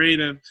 but you're afraid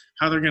of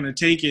how they're going to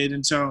take it.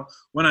 And so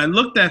when I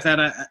looked at that,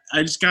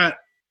 I just got,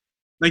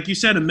 like you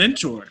said, a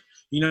mentor,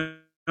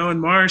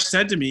 and Mars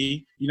said to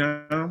me,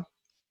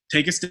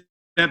 take a step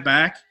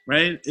back,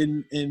 right?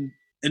 And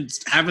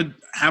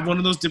have one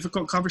of those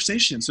difficult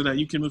conversations so that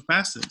you can move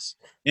past this.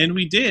 And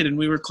we did, and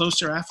we were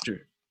closer after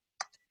it.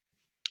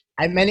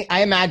 I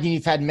imagine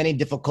you've had many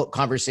difficult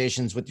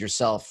conversations with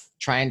yourself,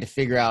 trying to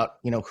figure out,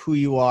 who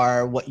you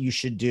are, what you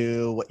should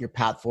do, what your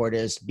path forward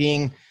is.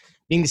 Being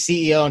the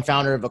CEO and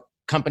founder of a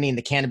company in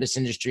the cannabis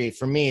industry,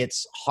 for me,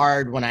 it's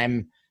hard when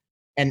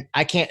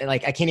I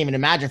can't even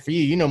imagine for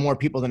you. You know more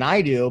people than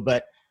I do,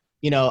 but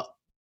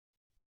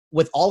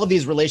with all of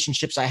these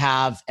relationships I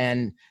have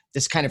and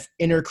this kind of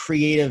inner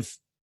creative,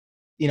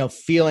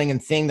 feeling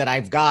and thing that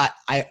I've got,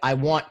 I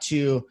want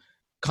to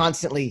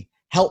constantly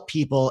help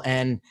people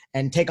and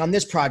take on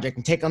this project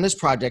and take on this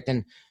project.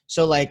 And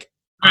so like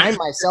I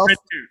myself,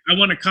 I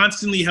want to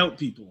constantly help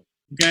people.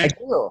 Okay.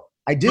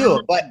 I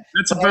do, but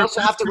I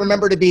also have to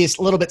remember to be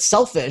a little bit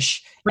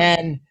selfish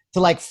and to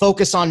like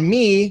focus on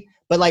me.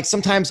 But like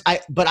sometimes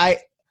but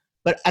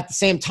at the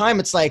same time,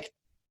 it's like,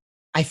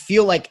 I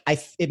feel like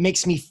it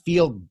makes me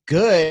feel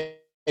good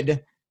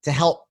to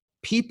help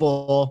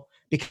people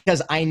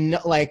because I know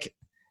like,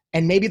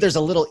 and maybe there's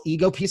a little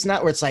ego piece in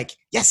that where it's like,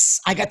 yes,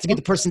 I got to be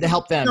the person to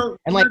help them.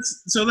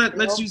 Let's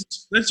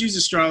use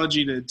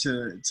astrology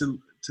to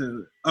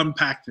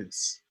unpack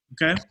this.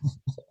 Okay.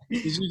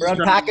 We're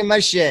unpacking my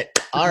shit.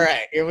 All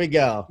right, here we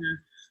go.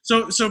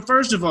 So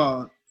first of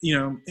all,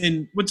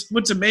 and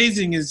what's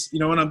amazing is,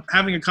 when I'm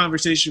having a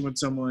conversation with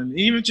someone,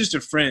 even just a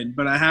friend,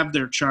 but I have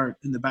their chart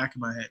in the back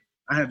of my head.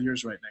 I have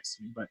yours right next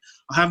to me, but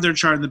I'll have their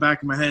chart in the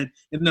back of my head,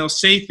 and they'll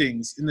say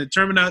things. And the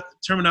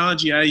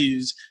terminology I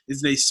use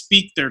is they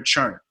speak their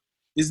chart.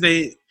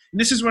 And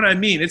this is what I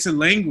mean. It's a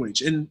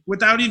language. And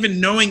without even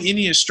knowing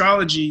any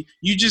astrology,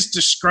 you just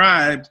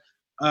described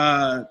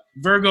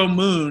Virgo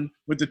moon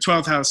with the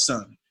 12th house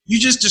sun. You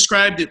just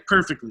described it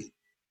perfectly,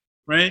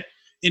 right?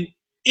 And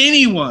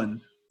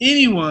anyone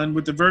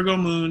with the Virgo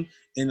moon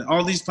and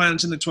all these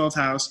planets in the 12th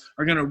house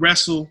are going to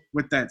wrestle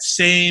with that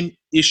same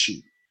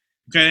issue.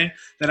 Okay,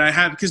 that I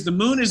have, because the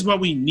moon is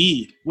what we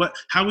need,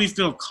 how we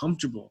feel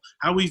comfortable,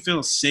 how we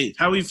feel safe,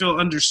 how we feel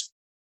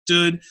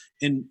understood,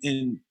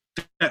 and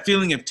that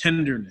feeling of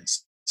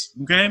tenderness.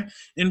 Okay,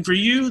 and for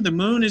you, the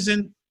moon is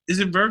in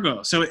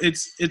Virgo, so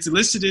it's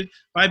elicited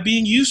by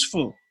being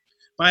useful,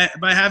 by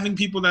having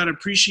people that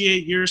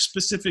appreciate your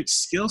specific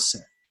skill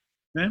set.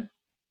 Okay,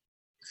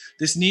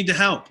 this need to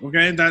help.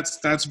 Okay,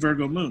 that's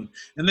Virgo moon,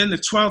 and then the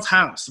 12th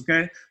house.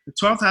 Okay, the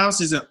 12th house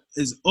is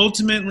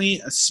ultimately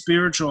a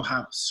spiritual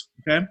house.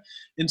 Okay.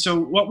 And so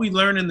what we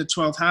learn in the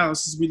 12th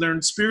house is we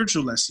learn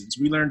spiritual lessons.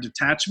 We learn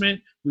detachment.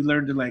 We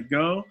learn to let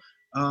go.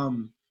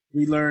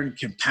 We learn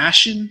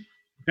compassion.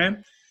 Okay.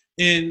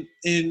 And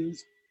in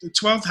the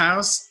 12th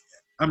house,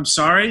 I'm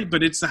sorry,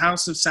 but it's the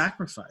house of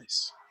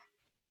sacrifice.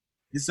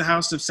 It's the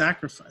house of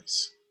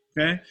sacrifice.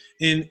 Okay.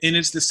 And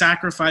it's the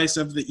sacrifice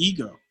of the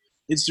ego.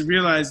 It's to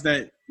realize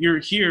that you're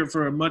here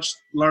for a much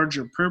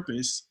larger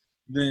purpose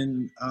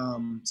than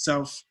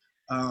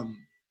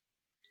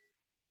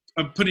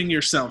of putting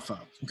yourself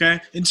up. Okay.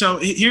 And so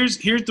here's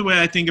the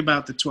way I think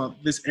about the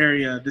 12, this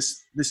area,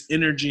 this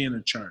energy in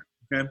a chart.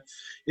 Okay.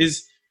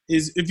 Is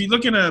if you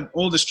look at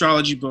old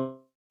astrology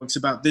books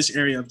about this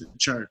area of the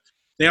chart,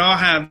 they all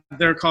have,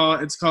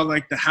 it's called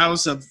like the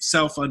house of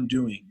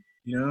self-undoing,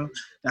 the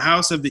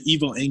house of the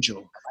evil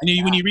angel.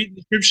 And when you read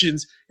the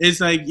descriptions, it's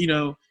like,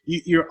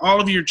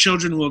 all of your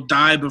children will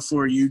die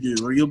before you do,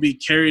 or you'll be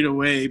carried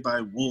away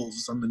by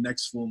wolves on the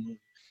next full moon.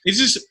 It's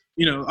just,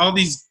 all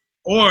these,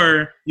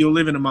 or you'll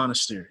live in a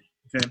monastery,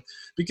 okay?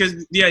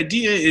 Because the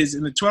idea is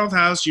in the 12th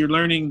house, you're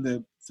learning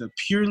the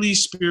purely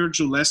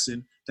spiritual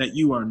lesson that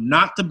you are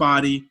not the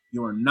body,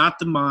 you are not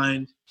the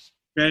mind,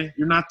 okay?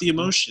 You're not the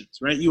emotions,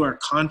 right? You are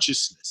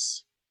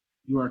consciousness.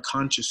 You are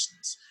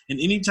consciousness. And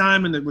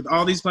anytime, with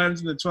all these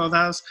planets in the 12th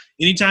house,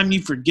 anytime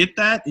you forget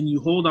that and you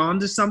hold on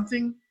to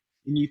something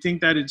and you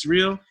think that it's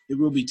real, it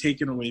will be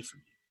taken away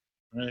from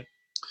you, right?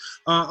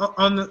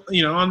 On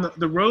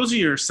the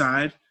rosier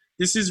side,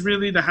 this is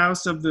really the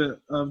house of the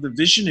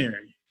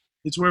visionary.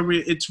 It's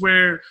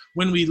where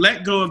when we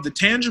let go of the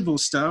tangible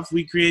stuff,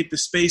 we create the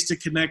space to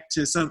connect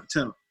to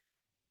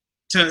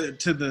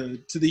the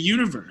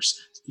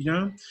universe,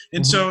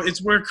 And so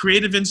it's where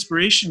creative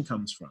inspiration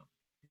comes from.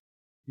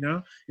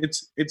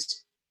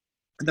 It's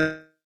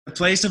the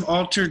place of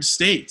altered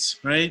states,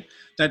 right?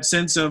 That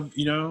sense of,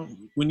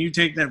 when you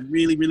take that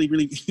really, really,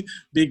 really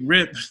big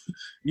rip,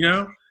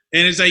 and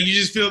it's like you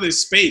just feel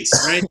this space,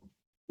 right?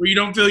 Where you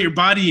don't feel your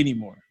body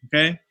anymore,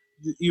 okay?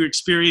 you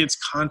experience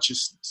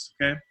consciousness.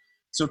 Okay,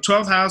 so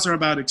 12th house are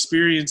about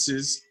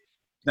experiences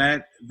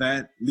that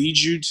lead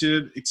you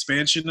to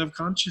expansion of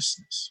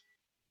consciousness.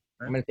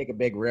 Right? I'm gonna take a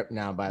big rip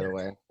now. By the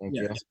way, thank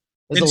you.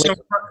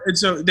 And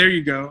so there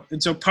you go.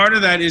 And so part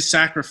of that is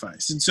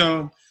sacrifice. And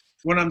so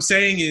what I'm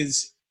saying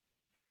is,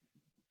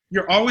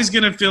 you're always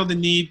going to feel the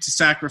need to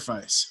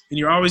sacrifice, and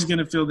you're always going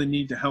to feel the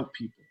need to help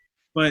people.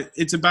 But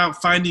it's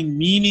about finding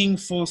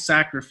meaningful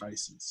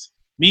sacrifices.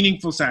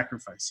 Meaningful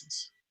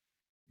sacrifices.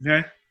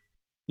 Okay?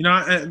 You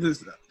know,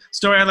 the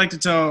story I like to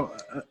tell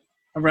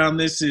around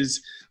this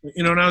is,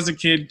 you know, when I was a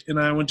kid and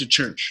I went to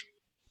church,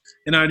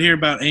 and I'd hear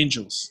about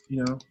angels,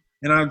 you know,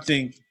 and I'd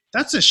think,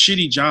 that's a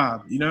shitty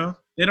job, you know?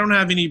 They don't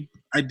have any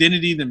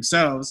identity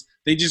themselves.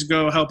 They just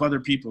go help other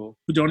people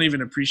who don't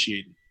even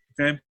appreciate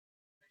it. Okay?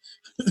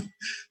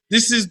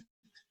 This is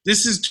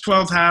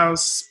 12th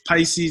house,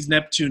 Pisces,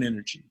 Neptune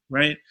energy,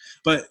 right?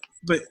 But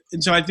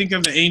and so I think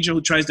of the angel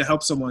who tries to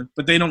help someone,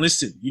 but they don't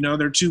listen. You know,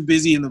 they're too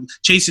busy in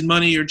chasing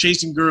money or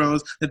chasing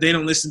girls that they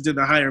don't listen to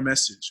the higher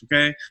message.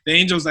 Okay? The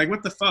angel's like,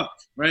 what the fuck,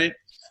 right?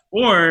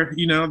 Or,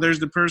 you know, there's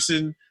the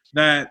person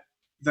that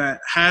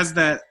has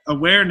that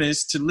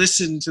awareness to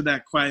listen to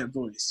that quiet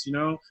voice, you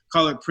know,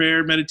 call it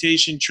prayer,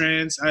 meditation,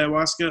 trance,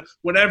 ayahuasca,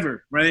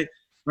 whatever, right?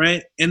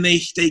 And they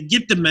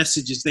get the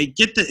messages, they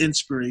get the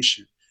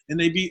inspiration, and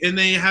they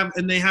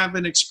have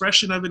an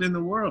expression of it in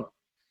the world.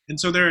 And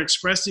so they're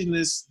expressing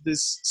this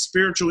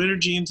spiritual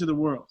energy into the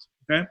world.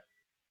 Okay?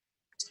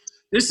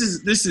 This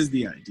is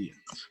the idea,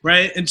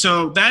 right? And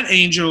so that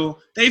angel,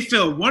 they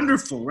feel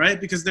wonderful, right?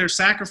 Because their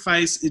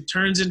sacrifice, it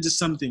turns into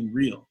something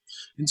real.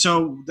 And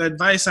so the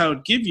advice I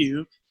would give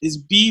you is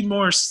be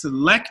more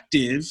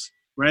selective,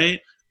 right,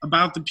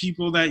 about the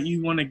people that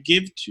you want to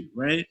give to,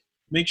 right?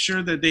 Make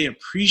sure that they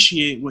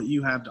appreciate what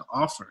you have to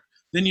offer.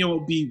 Then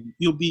you'll be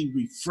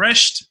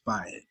refreshed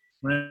by it,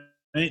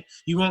 right?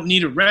 You won't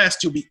need a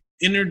rest. You'll be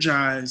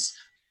energized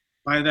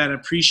by that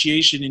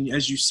appreciation, and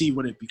as you see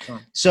what it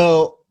becomes.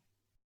 So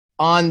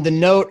on the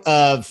note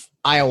of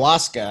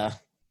ayahuasca,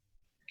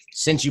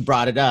 since you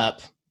brought it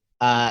up,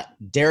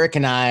 Derek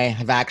and I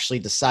have actually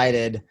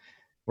decided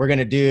we're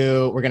going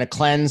to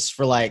cleanse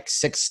for like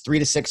 3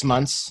 to 6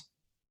 months.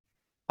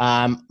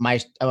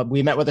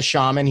 We met with a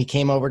shaman. He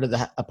came over to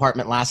the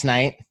apartment last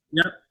night.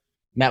 Yep.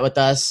 Met with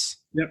us.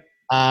 Yep.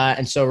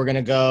 And so we're going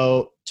to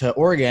go to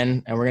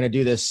Oregon and we're going to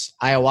do this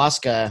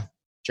ayahuasca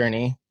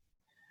journey.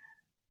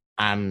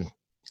 I'm a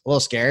little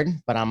scared,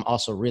 but I'm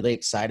also really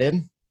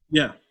excited.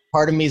 Yeah.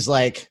 Part of me is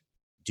like,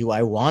 do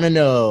I want to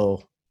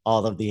know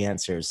all of the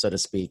answers, so to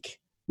speak?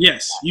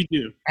 Yes, you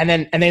do. And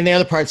then the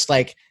other part's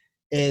like,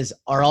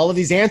 are all of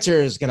these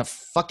answers going to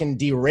fucking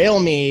derail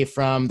me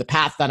from the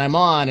path that I'm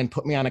on and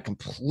put me on a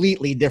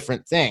completely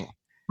different thing?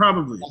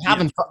 Probably.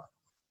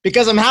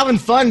 Because I'm having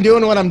fun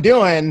doing what I'm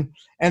doing.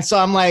 And so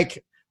I'm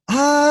like,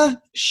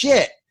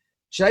 shit.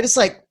 Should I just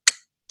like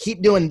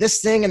keep doing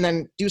this thing and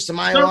then do some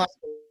ayahuasca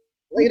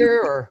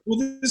later? Or well,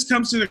 this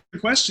comes to the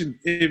question.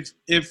 If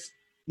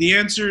the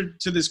answer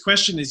to this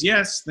question is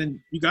yes,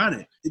 then you got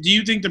it. Do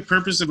you think the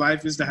purpose of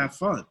life is to have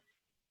fun?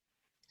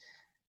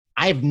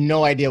 I have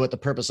no idea what the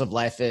purpose of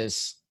life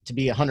is, to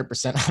be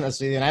 100%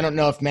 honest with you. And I don't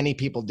know if many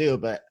people do,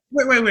 but.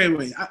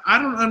 Wait. I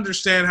don't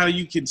understand how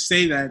you can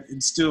say that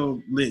and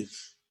still live.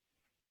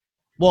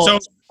 Well,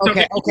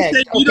 okay.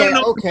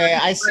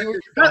 I see.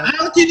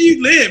 How can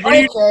you live?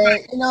 Okay.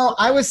 You know,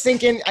 I was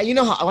thinking, you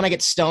know how when I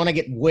get stoned, I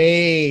get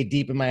way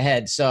deep in my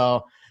head.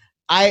 So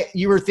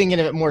you were thinking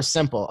of it more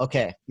simple.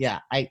 Okay. Yeah.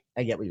 I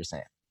get what you're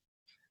saying.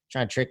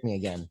 Trying to trick me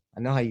again. I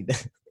know how you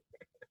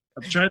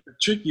I'm trying to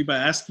trick you by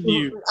asking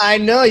you. I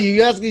know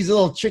you ask these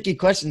little tricky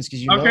questions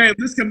because you know. Okay,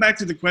 let's come back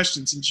to the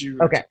question since you.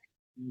 Okay.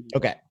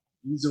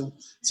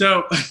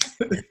 So,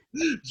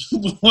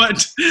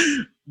 what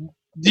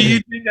do you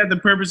think that the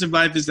purpose of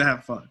life is to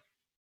have fun?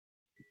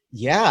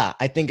 Yeah,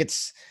 I don't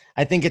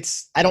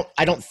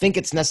think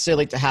it's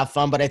necessarily to have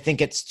fun, but I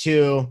think it's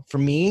for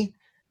me.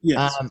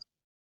 Yes.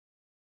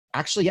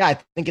 Actually, yeah, I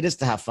think it is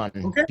to have fun.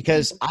 Okay.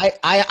 Because I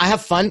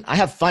have fun. I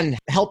have fun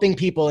helping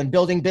people and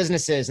building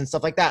businesses and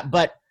stuff like that.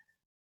 But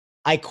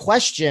I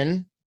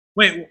question.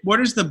 Wait, where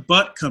does the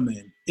but come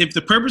in? If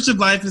the purpose of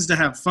life is to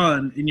have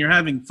fun and you're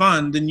having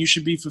fun, then you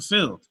should be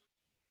fulfilled.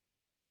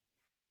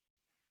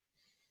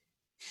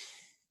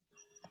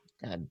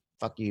 God,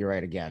 fuck you. You're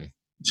right again.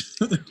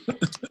 You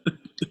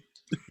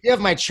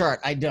have my chart.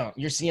 I don't.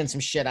 You're seeing some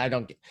shit I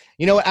don't get.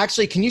 You know what?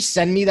 Actually, can you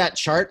send me that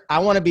chart? I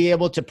want to be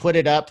able to put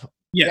it up.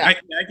 Yeah.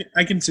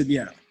 I can send,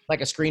 yeah.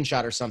 Like a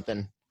screenshot or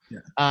something.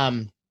 Yeah.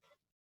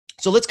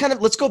 So let's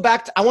go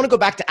back to, I want to go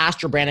back to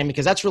astro branding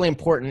because that's really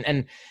important.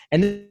 And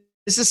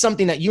this is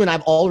something that you and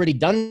I've already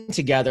done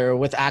together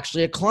with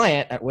actually a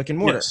client at Wick and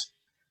Mortar.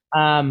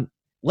 Yes.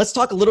 Let's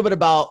talk a little bit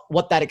about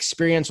what that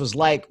experience was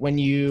like when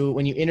you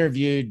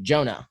interviewed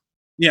Jonah.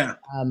 Yeah.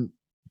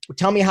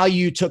 Tell me how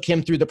you took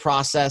him through the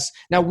process.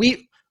 Now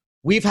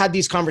we've had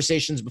these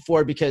conversations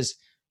before because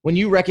when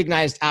you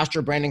recognized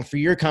astro branding for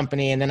your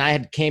company and then I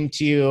had came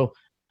to you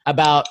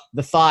about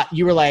the thought,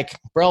 you were like,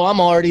 bro, I'm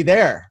already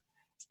there.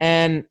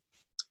 And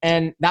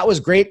And that was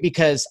great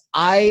because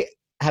I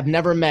have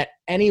never met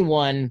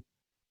anyone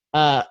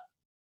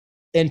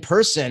in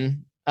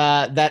person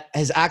that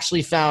has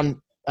actually found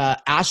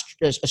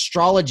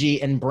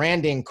astrology and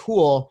branding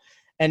cool.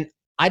 And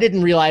I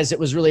didn't realize it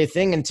was really a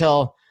thing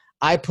until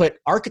I put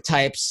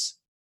archetypes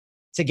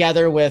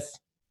together with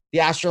the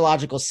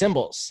astrological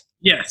symbols.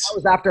 Yes. That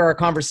was after our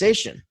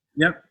conversation.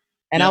 Yep.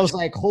 And I was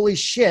like, holy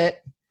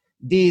shit,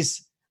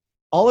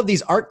 all of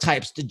these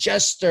archetypes, the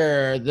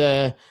jester,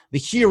 the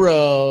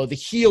hero, the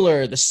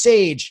healer, the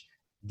sage,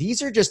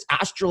 these are just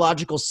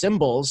astrological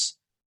symbols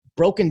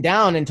broken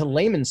down into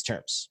layman's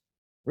terms.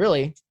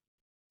 Really?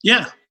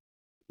 Yeah.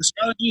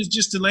 Astrology is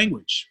just a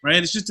language, right?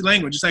 It's just a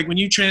language. It's like when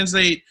you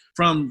translate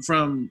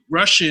from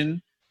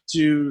Russian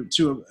to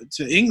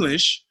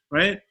English,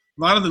 right?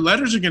 A lot of the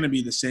letters are going to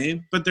be the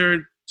same, but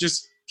they're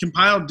just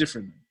compiled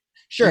differently.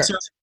 Sure.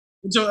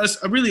 And so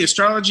really,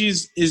 astrology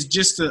is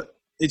just a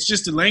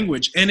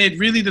language, and it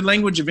really the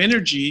language of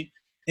energy.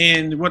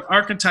 And what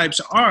archetypes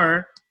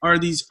are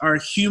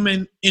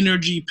human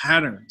energy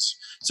patterns.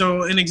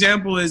 So an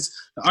example is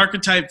the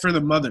archetype for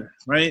the mother,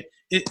 right?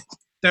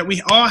 That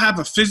we all have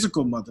a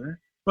physical mother,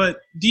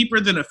 but deeper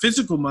than a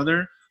physical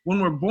mother, when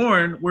we're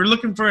born, we're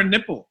looking for a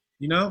nipple,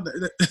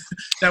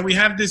 that we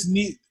have this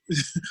need.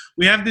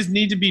 We have this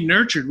need to be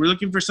nurtured. We're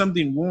looking for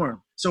something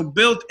warm. So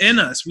built in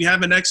us, we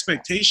have an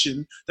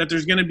expectation that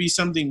there's going to be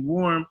something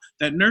warm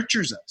that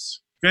nurtures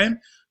us. Okay.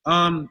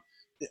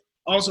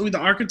 Also, the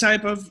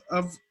archetype of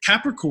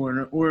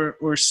Capricorn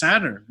or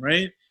Saturn,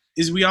 right,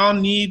 is we all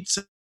need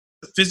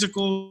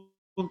physical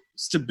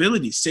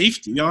stability,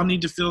 safety. We all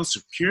need to feel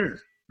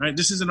secure, right?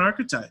 This is an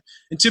archetype.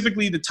 And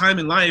typically the time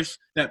in life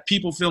that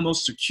people feel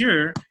most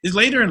secure is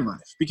later in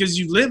life because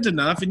you've lived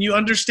enough and you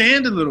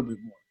understand a little bit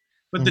more.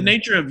 But the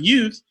nature of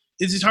youth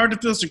is it's hard to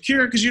feel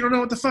secure because you don't know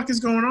what the fuck is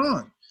going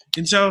on.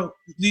 And so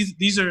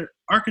these are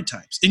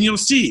archetypes. And you'll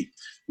see,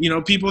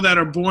 people that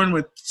are born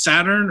with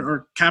Saturn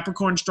or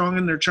Capricorn strong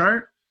in their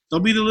chart,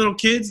 they'll be the little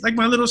kids, like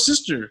my little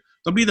sister.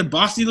 They'll be the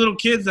bossy little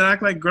kids that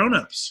act like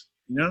grown-ups,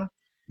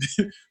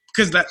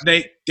 because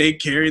they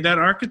carry that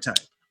archetype.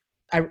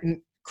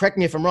 Correct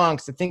me if I'm wrong,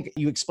 because I think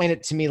you explained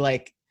it to me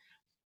like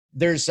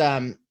there's,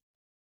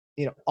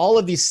 all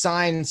of these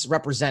signs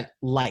represent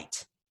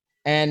light.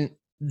 And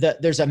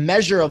there's a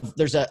measure of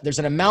there's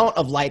an amount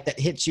of light that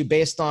hits you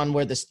based on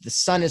where the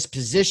sun is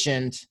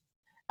positioned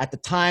at the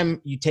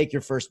time you take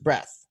your first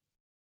breath.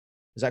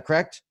 Is that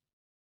correct?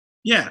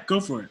 Yeah, go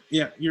for it.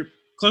 Yeah, you're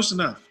close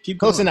enough. Keep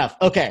close going. enough.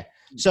 Okay,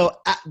 so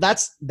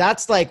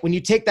that's like when you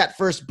take that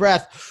first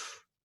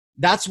breath,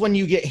 that's when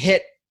you get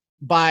hit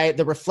by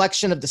the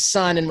reflection of the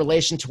sun in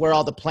relation to where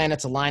all the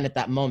planets align at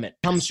that moment.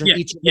 It comes from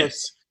each of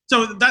those.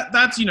 So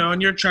that's in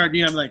your chart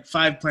you have like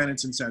 5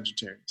 planets in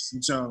Sagittarius,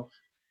 and so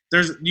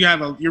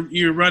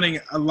you're running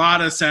a lot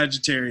of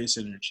Sagittarius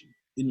energy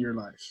in your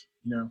life.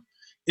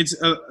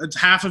 It's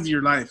half of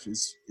your life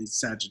is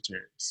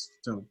Sagittarius.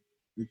 So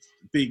it's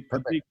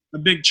a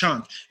big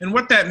chunk. And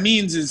what that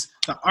means is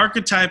the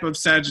archetype of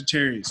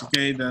Sagittarius,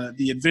 okay,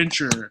 the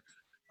adventurer,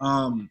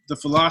 the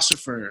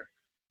philosopher,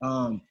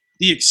 the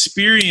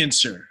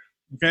experiencer,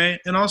 okay,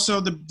 and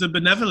also the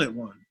benevolent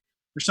one.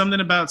 There's something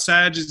about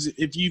Sag is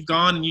if you've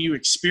gone and you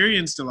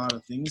experienced a lot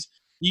of things,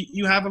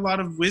 you have a lot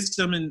of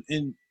wisdom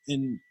and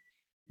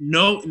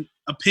no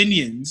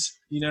opinions,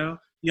 you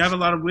have a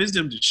lot of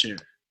wisdom to share,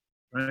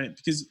 right?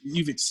 Because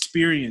you've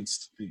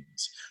experienced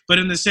things. But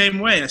in the same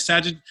way,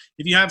 if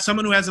you have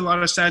someone who has a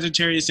lot of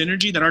Sagittarius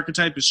energy, that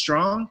archetype is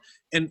strong.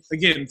 And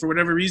again, for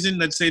whatever reason,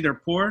 let's say they're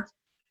poor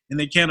and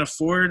they can't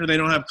afford, or they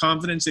don't have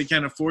confidence, they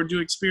can't afford to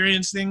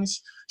experience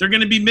things, they're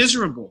going to be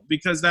miserable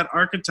because that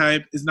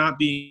archetype is not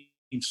being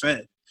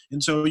fed.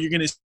 And so you're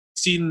going to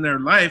see in their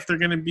life, they're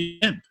going to be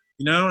imp.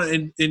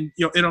 And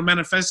it'll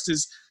manifest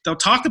as they'll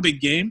talk a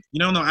big game,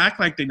 and they'll act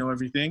like they know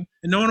everything,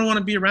 and no one will want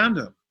to be around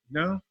them.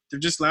 They're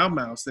just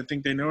loudmouths that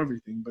think they know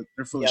everything, but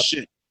they're full of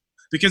shit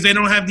because they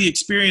don't have the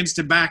experience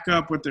to back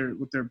up what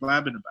they're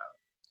blabbing about.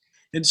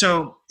 And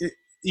so,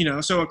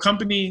 so a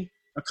company,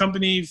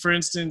 for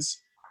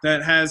instance,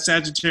 that has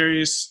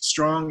Sagittarius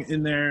strong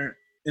in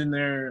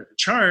their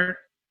chart,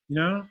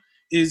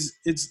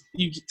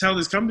 you tell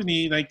this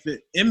company like the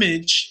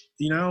image,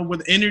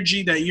 with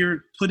energy that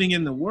you're putting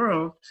in the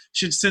world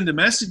should send a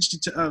message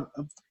of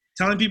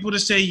telling people to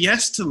say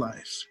yes to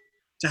life,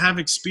 to have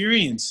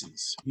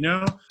experiences.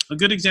 A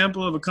good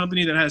example of a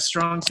company that has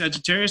strong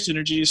Sagittarius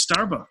energy is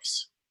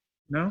Starbucks.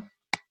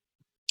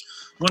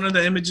 One of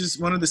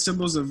the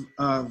symbols of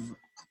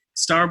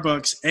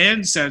Starbucks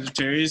and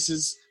Sagittarius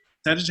is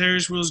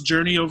Sagittarius rules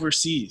journey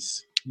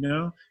overseas.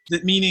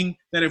 That meaning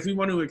that if we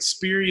want to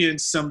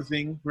experience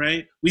something,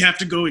 right, we have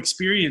to go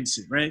experience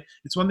it, right?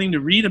 It's one thing to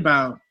read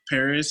about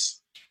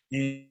Paris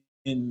and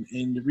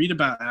to read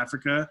about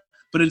Africa,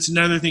 but it's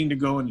another thing to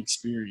go and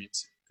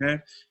experience it,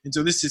 okay? And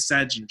so this is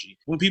Sag energy.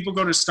 When people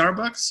go to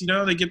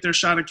Starbucks, they get their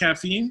shot of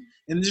caffeine,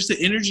 and just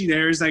the energy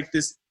there is like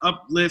this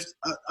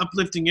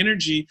uplifting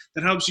energy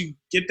that helps you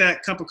get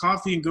that cup of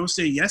coffee and go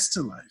say yes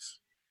to life.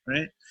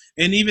 right?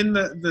 And even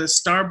the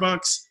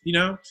Starbucks,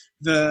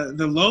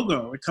 the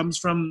logo, it comes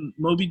from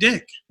Moby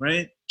Dick,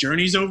 right?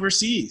 Journeys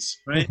overseas,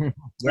 right? Yeah.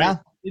 Right?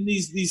 And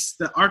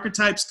the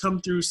archetypes come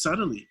through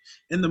subtly,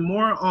 and the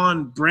more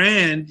on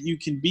brand you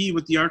can be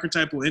with the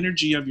archetypal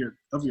energy of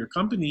your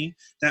company,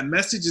 that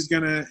message is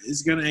gonna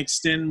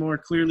extend more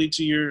clearly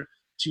to your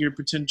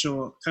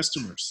potential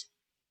customers.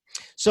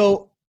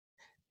 So,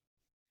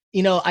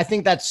 I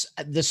think that's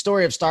the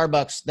story of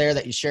Starbucks there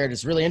that you shared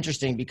is really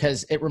interesting,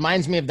 because it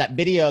reminds me of that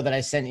video that I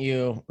sent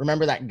you.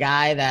 Remember that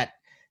guy that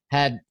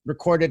had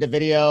recorded a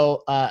video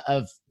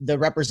of the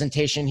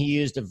representation he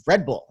used of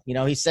Red Bull?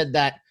 He said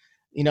that,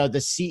 the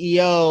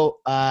CEO,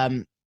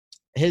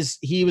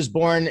 he was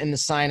born in the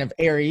sign of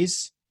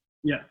Aries.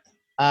 Yeah.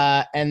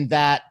 And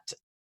that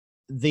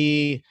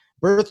the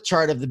birth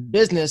chart of the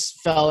business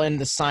fell in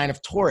the sign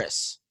of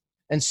Taurus.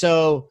 And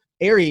so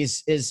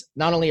Aries is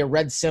not only a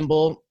red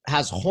symbol,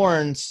 has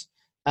horns,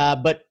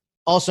 but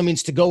also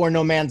means to go where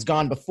no man's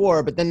gone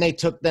before. But then they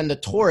took the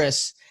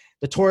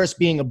Taurus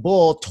being a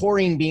bull,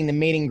 taurine being the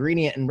main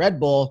ingredient in Red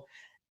Bull,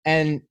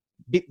 and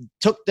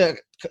took the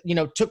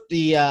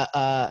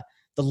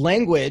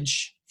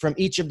language from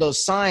each of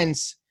those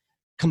signs,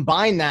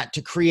 combined that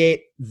to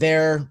create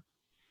their,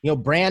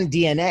 brand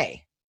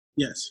DNA.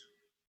 Yes.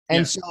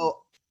 And so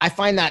I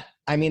find that,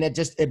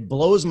 it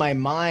blows my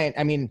mind.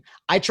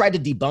 I tried to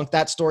debunk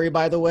that story,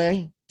 by the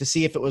way, to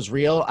see if it was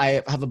real.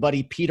 I have a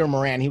buddy, Peter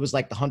Moran. He was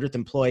like the 100th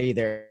employee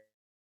there.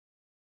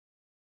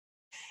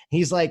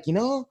 He's like,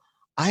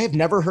 I have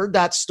never heard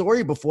that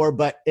story before,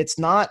 but it's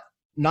not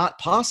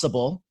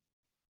possible.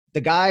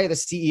 The guy, the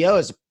CEO,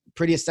 is a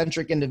pretty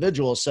eccentric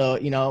individual. So,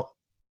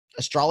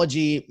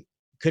 astrology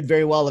could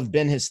very well have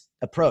been his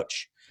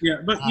approach. Yeah,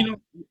 but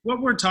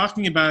what we're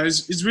talking about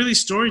is really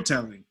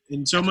storytelling,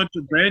 and so much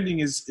of branding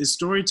is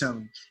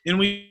storytelling, and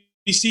we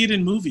see it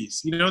in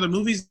movies. The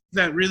movies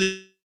that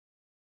really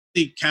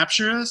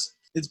capture us,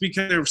 it's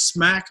because they're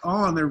smack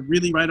on. They're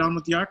really right on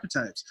with the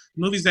archetypes.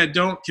 Movies that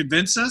don't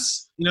convince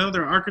us,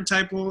 they're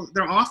archetypal.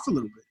 They're off a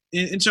little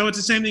bit, and so it's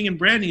the same thing in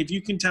branding. If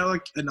you can tell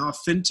an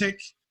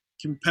authentic,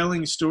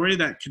 compelling story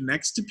that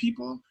connects to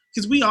people.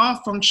 Because we all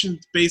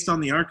function based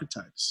on the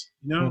archetypes,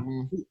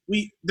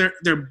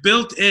 they're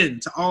built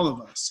into all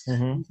of us.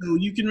 Mm-hmm. So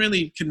you can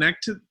really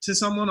connect to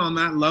someone on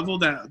that level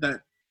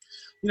that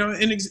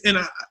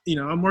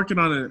I'm working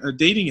on a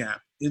dating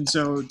app, and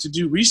so to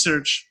do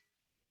research,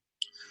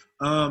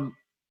 I'm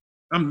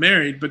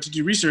married, but to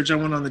do research, I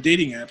went on the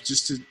dating app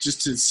just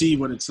to see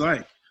what it's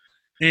like.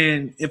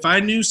 And if I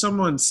knew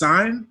someone's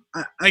sign,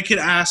 I could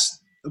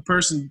ask a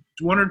person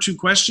one or two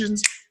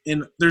questions,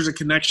 and there's a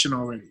connection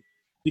already.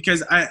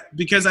 Because I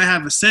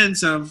have a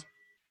sense of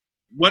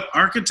what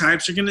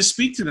archetypes are going to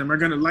speak to them, are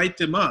going to light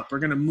them up, are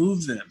going to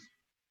move them,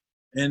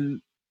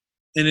 and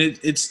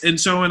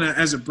so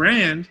as a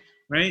brand,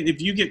 right?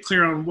 If you get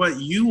clear on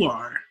what you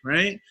are,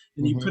 right,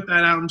 and you put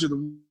that out into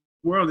the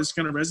world, it's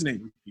going to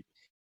resonate with people.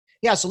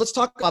 Yeah. So let's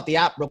talk about the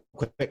app real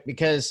quick,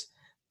 because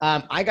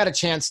I got a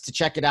chance to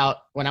check it out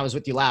when I was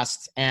with you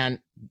last, and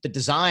the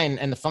design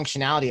and the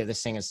functionality of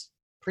this thing is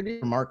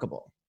pretty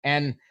remarkable,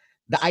 and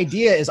the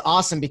idea is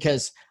awesome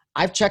because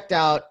I've checked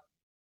out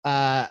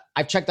a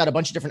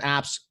bunch of different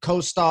apps: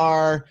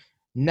 CoStar,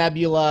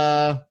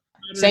 Nebula,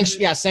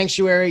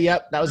 Sanctuary.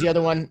 Yep, that was the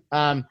other one.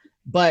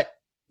 But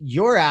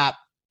your app,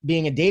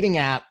 being a dating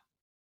app,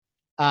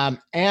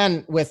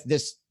 and with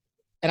this,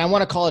 and I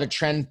want to call it a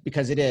trend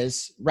because it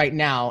is right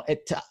now.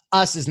 It to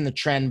us isn't the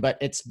trend, but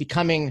it's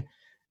becoming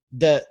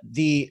the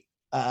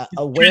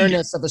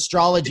awareness of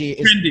astrology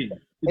is trending.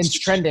 It's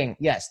trending.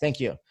 Yes, thank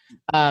you.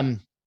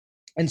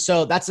 And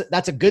so that's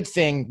a good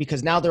thing,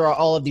 because now there are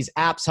all of these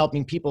apps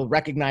helping people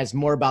recognize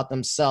more about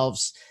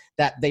themselves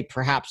that they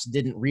perhaps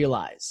didn't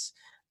realize.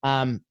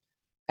 And,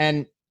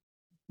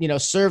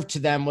 served to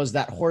them was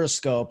that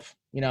horoscope,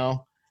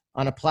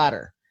 on a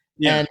platter.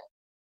 Yeah. And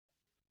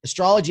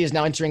astrology is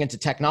now entering into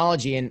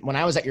technology. And when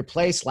I was at your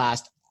place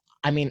last,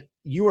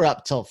 you were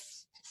up till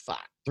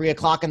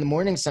 3:00 in the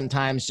morning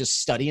sometimes just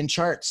studying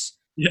charts.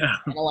 Yeah.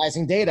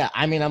 Analyzing data.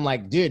 I'm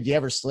like, dude, do you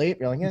ever sleep?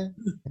 You're like, yeah.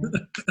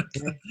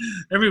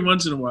 Every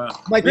once in a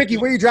while. I'm like, Ricky,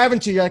 where are you driving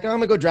to? You're like, oh, I'm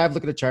going to go drive,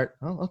 look at the chart.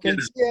 Oh, okay.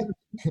 Yeah.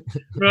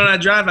 When I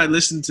drive, I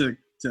listen to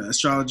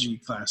astrology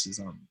classes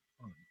on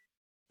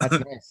That's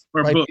nice.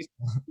 or books.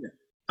 Yeah.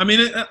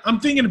 I'm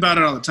thinking about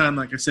it all the time.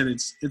 Like I said,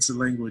 it's a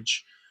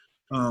language.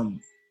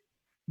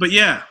 But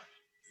yeah,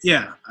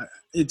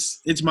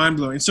 it's mind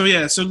blowing. So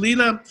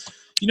Leela,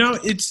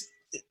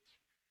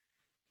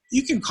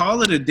 you can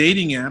call it a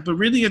dating app, but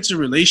really it's a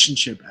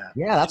relationship app.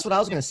 Yeah, that's what I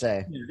was going to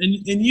say.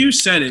 And you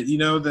said it,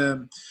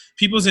 the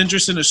people's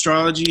interest in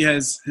astrology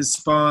has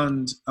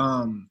spawned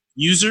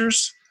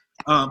users,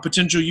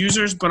 potential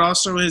users, but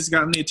also has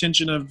gotten the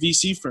attention of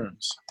VC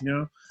firms.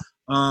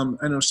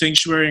 I know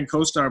Sanctuary and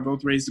CoStar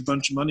both raised a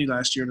bunch of money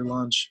last year to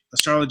launch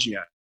astrology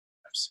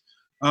apps.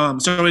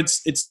 So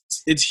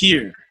it's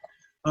here.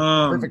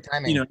 Perfect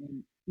timing.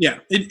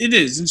 It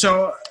is. And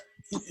so,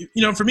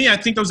 for me, I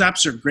think those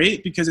apps are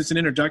great because it's an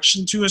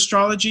introduction to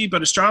astrology,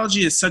 but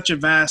astrology is such a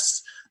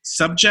vast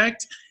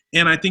subject,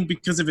 And I think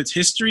because of its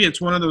history,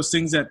 it's one of those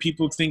things that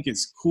people think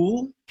is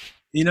cool,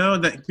 you know,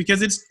 that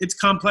because it's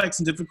complex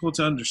and difficult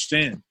to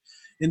understand.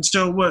 And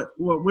so what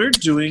we're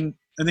doing,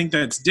 I think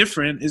that's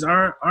different, is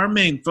our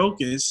main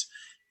focus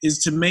is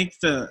to make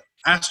the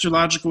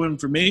astrological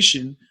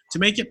information, to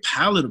make it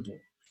palatable,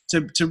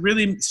 to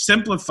really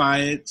simplify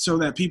it so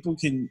that people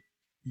can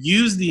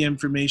use the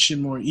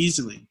information more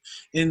easily.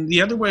 And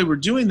the other way we're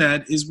doing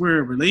that is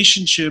we're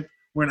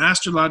an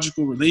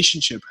astrological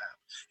relationship app.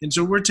 And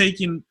so we're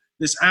taking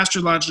this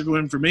astrological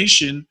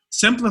information,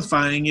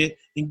 simplifying it,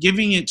 and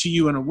giving it to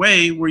you in a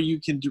way where you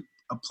can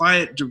apply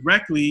it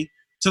directly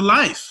to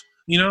life.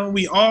 You know,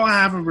 we all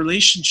have a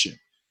relationship.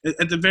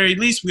 At the very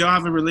least, we all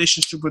have a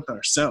relationship with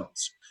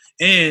ourselves.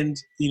 And,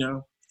 you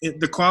know,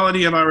 the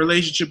quality of our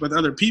relationship with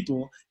other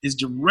people is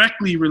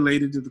directly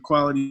related to the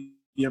quality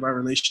of our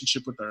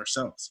relationship with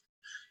ourselves.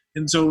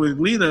 And so with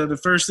Lila, the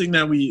first thing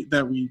that we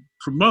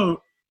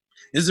promote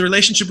is the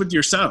relationship with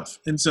yourself.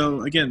 And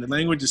so again, the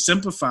language is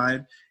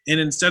simplified, and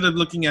instead of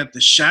looking at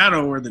the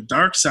shadow or the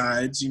dark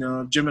sides, you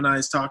know,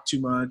 Gemini's talk too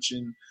much,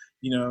 and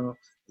you know,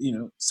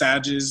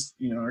 Sages,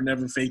 you know, are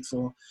never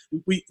faithful.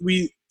 We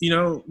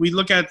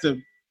look at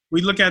the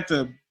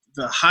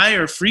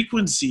higher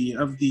frequency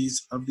of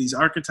these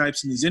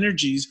archetypes and these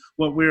energies,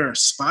 what we're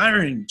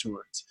aspiring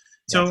towards.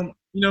 So,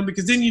 you know,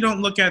 because then you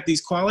don't look at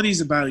these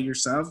qualities about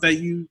yourself that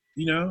you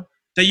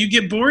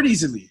get bored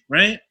easily,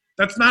 right?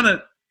 That's not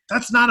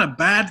a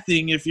bad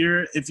thing if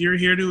you're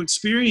here to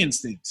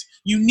experience things.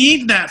 You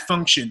need that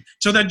function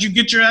so that you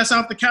get your ass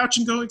off the couch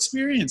and go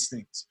experience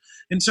things.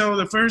 And so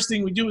the first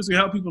thing we do is we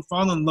help people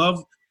fall in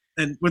love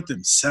and with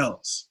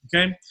themselves,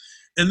 okay?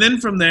 And then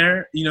from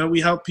there, you know,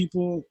 we help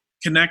people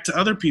connect to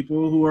other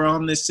people who are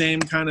on this same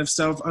kind of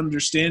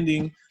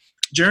self-understanding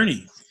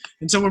journey.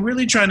 And so we're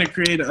really trying to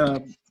create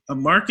a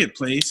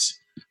marketplace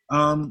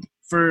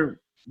for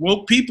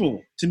woke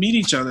people to meet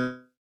each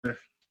other. You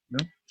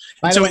know?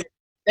 By the way,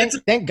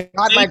 thank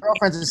God my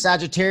girlfriend's a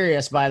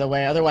Sagittarius, by the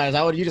way. Otherwise,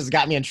 you just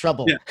got me in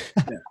trouble. Yeah.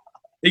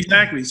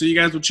 Exactly. So you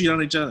guys will cheat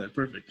on each other.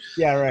 Perfect.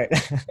 Yeah, right.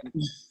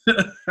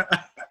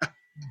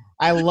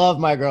 I love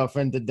my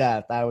girlfriend to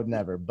death. I would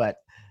never, but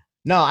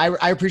no,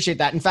 I appreciate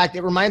that. In fact,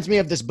 it reminds me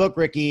of this book,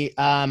 Ricky,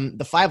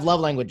 The 5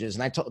 Love Languages.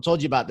 And I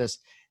told you about this.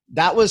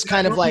 That was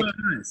kind of like,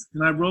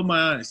 and I rolled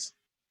my eyes.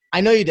 I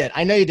know you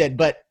did,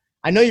 but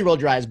I know you rolled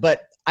your eyes,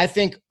 but I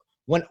think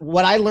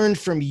what I learned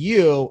from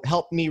you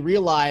helped me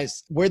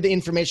realize where the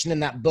information in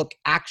that book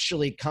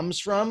actually comes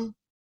from.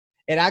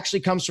 It actually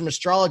comes from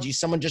astrology.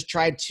 Someone just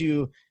tried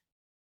to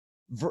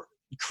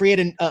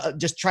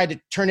just tried to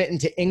turn it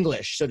into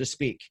English, so to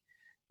speak.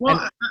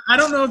 Well, I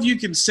don't know if you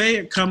can say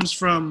it comes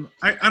from,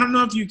 I don't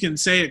know if you can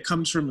say it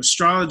comes from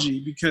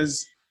astrology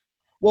because.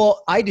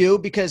 Well, I do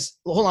because,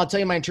 hold on, I'll tell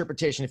you my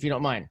interpretation if you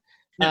don't mind.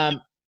 Yeah.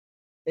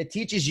 It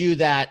teaches you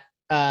that,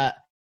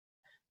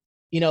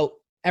 you know,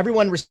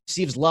 everyone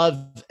receives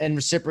love and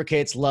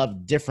reciprocates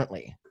love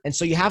differently. And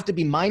so you have to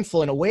be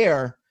mindful and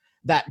aware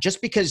that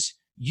just because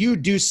you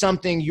do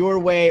something your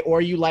way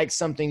or you like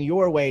something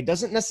your way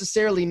doesn't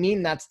necessarily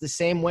mean that's the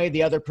same way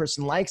the other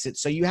person likes it.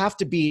 So you have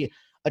to be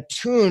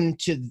attuned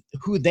to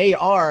who they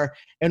are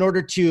in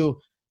order to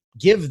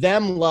give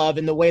them love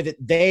in the way that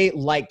they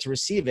like to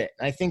receive it.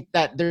 And I think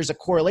that there's a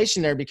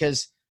correlation there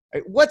because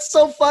what's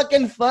so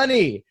fucking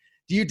funny?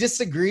 Do you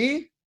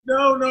disagree?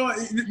 No.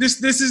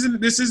 This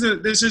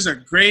is a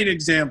great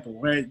example,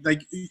 right?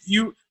 Like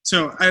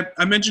so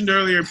I mentioned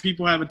earlier,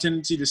 people have a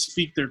tendency to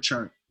speak their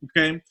chart.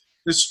 Okay,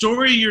 the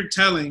story you're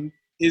telling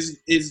is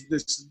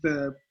this.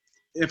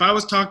 If I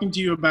was talking to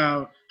you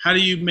about how do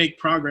you make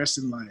progress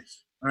in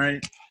life, all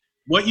right,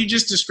 what you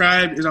just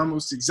described is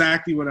almost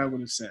exactly what I would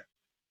have said.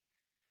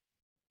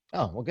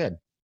 Oh, well, good.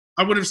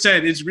 I would have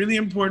said it's really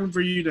important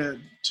for you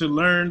to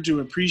learn to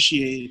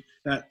appreciate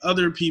that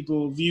other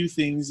people view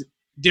things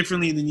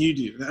differently than you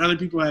do, that other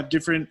people have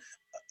different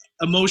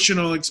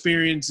emotional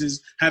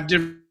experiences, have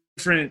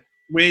different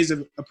ways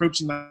of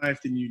approaching life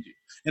than you do.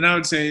 And I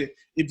would say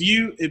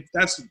if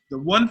that's the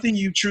one thing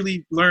you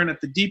truly learn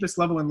at the deepest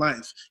level in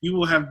life, you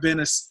will have been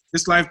this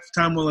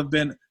lifetime will have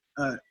been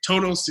a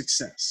total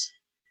success.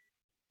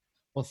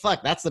 Well,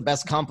 fuck, that's the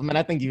best compliment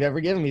I think you've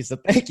ever given me. So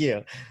thank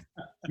you.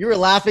 You were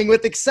laughing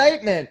with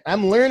excitement.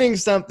 I'm learning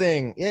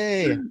something.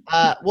 Yay.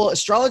 Well,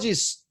 astrology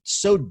is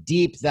so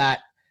deep that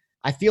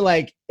I feel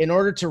like in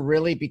order to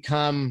really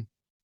become,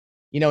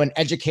 you know, an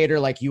educator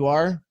like you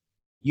are,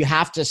 you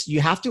have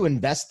to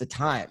invest the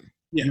time.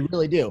 Yeah. You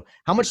really do.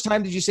 How much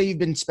time did you say you've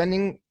been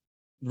spending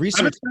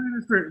research?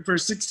 I've been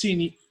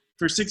spending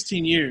for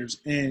 16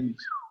 years, and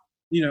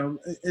you know,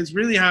 it's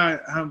really how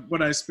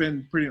what I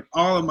spend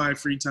all of my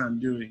free time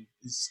doing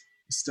is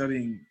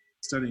studying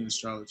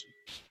astrology.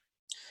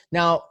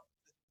 Now,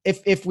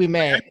 if we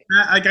may,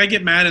 I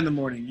get mad in the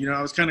morning. You know,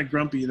 I was kind of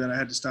grumpy that I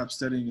had to stop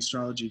studying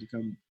astrology to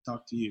come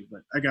talk to you,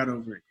 but I got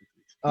over it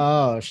quickly.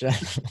 Oh shit.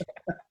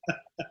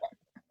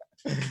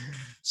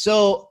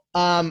 So,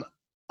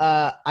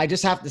 I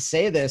just have to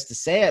say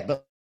it,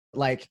 but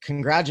like,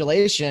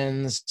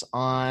 congratulations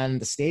on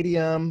the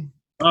stadium.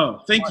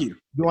 Oh, thank you.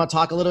 You want to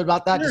talk a little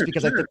about that? Sure, Just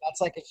because sure. I think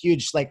that's like a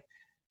huge, like,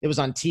 it was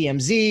on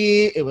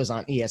TMZ, it was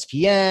on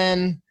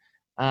ESPN.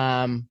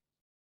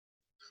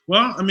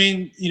 Well, I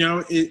mean,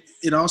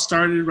 it all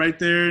started right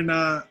there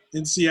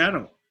in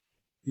Seattle.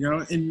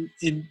 And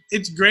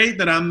it's great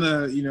that I'm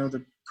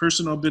the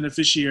personal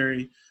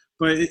beneficiary,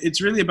 but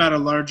it's really about a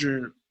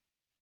larger.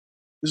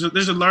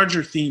 There's a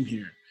larger theme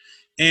here,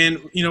 and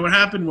what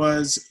happened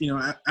was,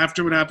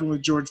 after what happened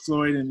with George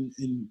Floyd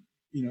and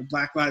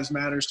Black Lives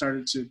Matter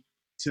started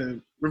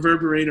to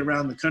reverberate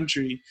around the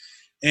country,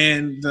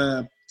 and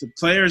the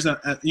players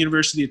at the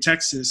University of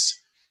Texas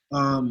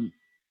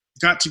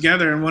got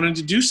together and wanted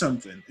to do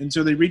something. And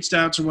so they reached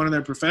out to one of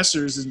their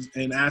professors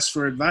and asked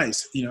for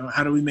advice.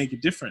 How do we make a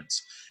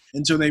difference?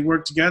 And so they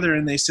worked together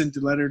and they sent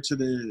a letter to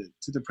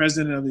the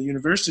president of the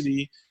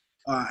university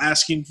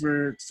asking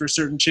for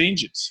certain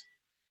changes.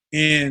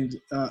 And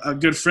a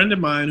good friend of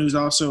mine who's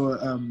also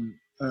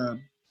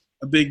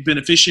a big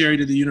beneficiary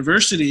to the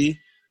university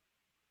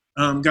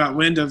got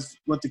wind of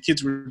what the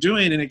kids were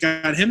doing, and it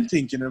got him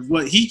thinking of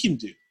what he can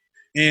do.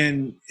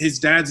 And his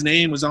dad's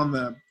name was on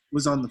the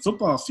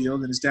football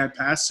field, and his dad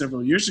passed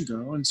several years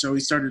ago. And so he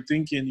started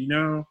thinking,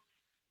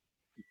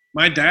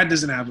 my dad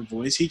doesn't have a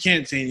voice. He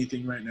can't say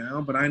anything right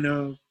now, but I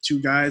know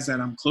two guys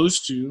that I'm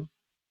close to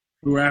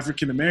who are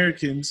African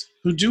Americans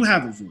who do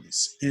have a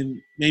voice,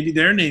 and maybe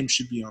their name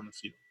should be on the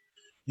field.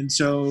 And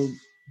so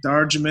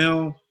Dar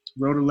Jamil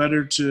wrote a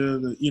letter to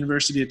the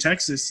University of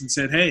Texas and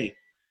said, hey,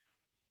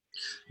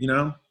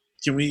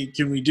 can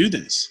we do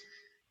this?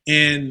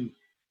 And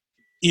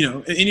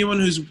anyone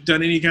who's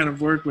done any kind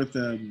of work with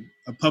a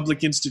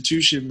public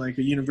institution like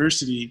a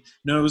university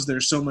knows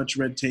there's so much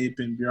red tape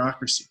and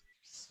bureaucracy.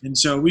 And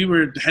so we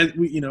were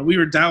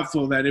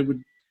doubtful that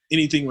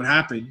anything would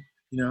happen,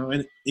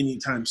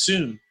 anytime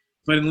soon.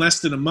 But in less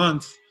than a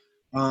month,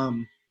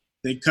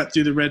 they cut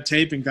through the red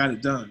tape and got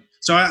it done.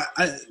 So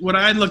what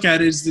I look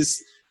at is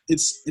this: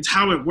 it's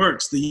how it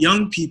works. The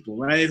young people,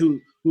 right, who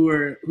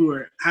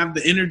have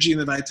the energy and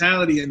the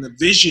vitality and the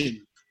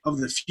vision of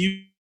the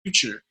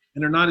future,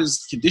 and are not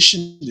as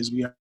conditioned as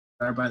we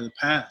are by the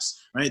past,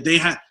 right?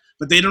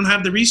 But they don't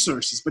have the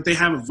resources, but they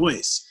have a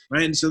voice,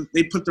 right? And so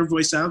they put their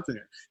voice out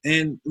there.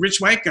 And the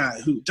rich white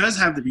guy who does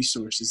have the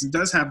resources and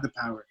does have the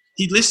power,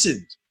 he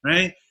listened,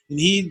 right? And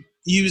he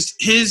used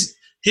his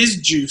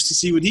juice to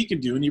see what he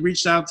could do, and he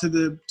reached out to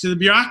the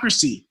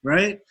bureaucracy,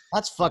 right?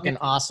 That's fucking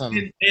awesome.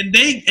 And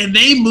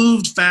they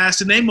moved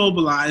fast, and they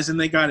mobilized, and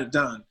they got it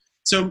done.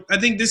 So I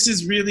think this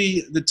is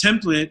really the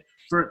template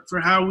for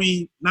how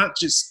we not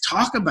just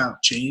talk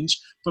about change,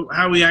 but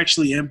how we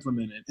actually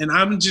implement it. And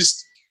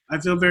I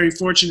feel very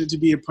fortunate to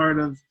be a part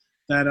of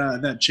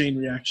that chain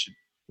reaction.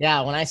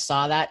 Yeah, when I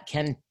saw that,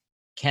 Ken,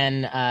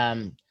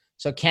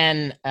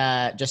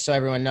 just so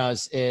everyone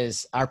knows,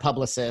 is our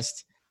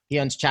publicist. He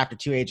owns Chapter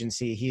 2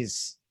 Agency.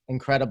 He's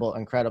incredible.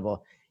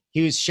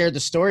 He shared the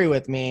story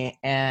with me,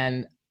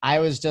 and I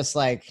was just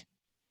like,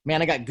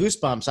 man, I got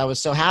goosebumps. I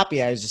was so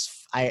happy. I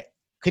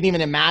couldn't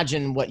even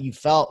imagine what you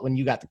felt when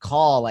you got the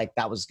call, like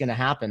that was going to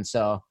happen.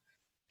 So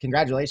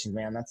congratulations,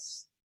 man.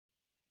 That's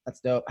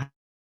dope.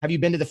 Have you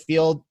been to the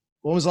field?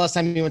 When was the last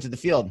time you went to the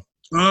field?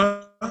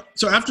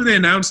 So after they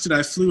announced it,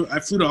 I flew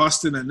to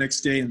Austin that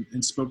next day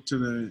and spoke to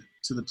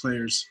the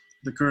players,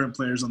 the current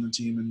players on the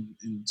team,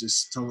 and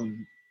just told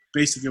them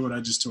basically what I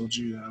just told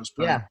you, that I was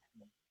proud.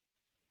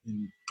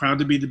 And proud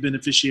to be the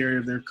beneficiary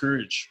of their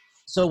courage.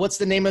 So what's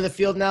the name of the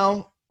field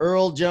now?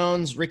 Earl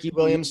Jones, Ricky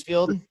Williams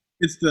Field?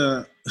 It's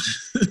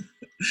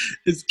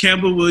it's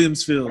Campbell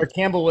Williams Field. Or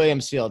Campbell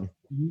Williams Field.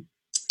 Mm-hmm.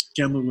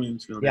 Campbell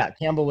Williams Field. Yeah,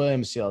 Campbell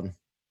Williams Field.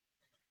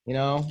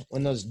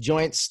 When those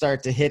joints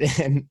start to hit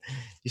in,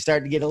 you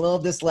start to get a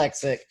little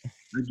dyslexic.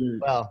 I do.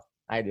 Well,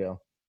 I do.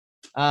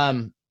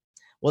 Well,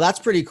 that's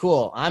pretty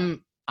cool.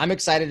 I'm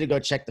excited to go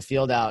check the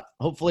field out.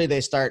 Hopefully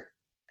they start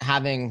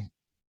having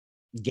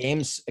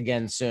games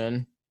again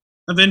soon.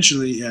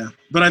 Eventually, yeah.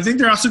 But I think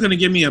they're also going to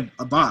give me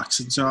a box,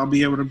 and so I'll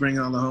be able to bring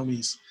all the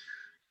homies.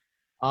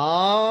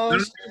 Oh, I don't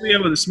think I'll be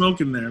able to smoke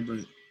in there, but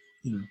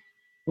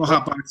we'll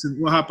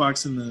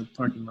hotbox in the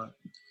parking lot.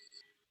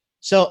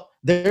 So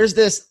there's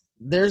this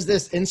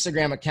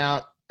Instagram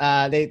account.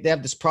 They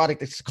have this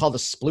product. It's called a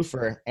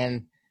sploofer,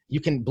 and you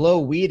can blow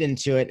weed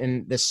into it,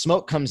 and the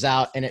smoke comes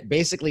out, and it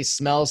basically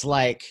smells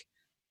like,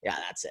 yeah,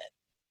 that's it.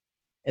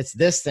 It's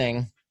this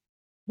thing.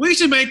 We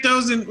used to make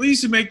those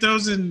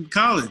in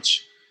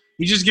college.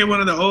 You just get one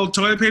of the old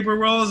toilet paper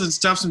rolls and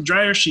stuff some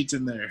dryer sheets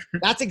in there.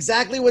 That's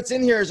exactly what's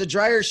in here is a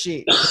dryer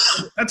sheet.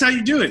 That's how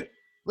you do it.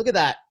 Look at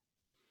that.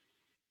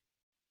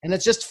 And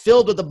it's just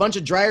filled with a bunch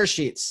of dryer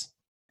sheets.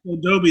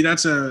 Adobe,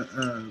 that's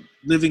a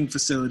living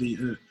facility,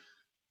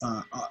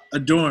 a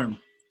dorm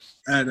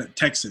at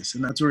Texas,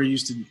 and that's where I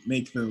used to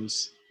make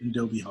those in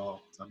Adobe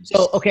Hall.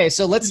 So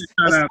let's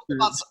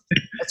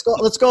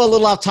go a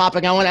little off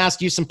topic. I want to ask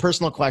you some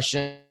personal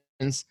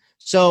questions.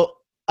 So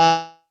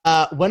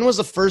when was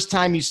the first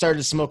time you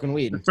started smoking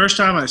weed? The first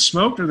time I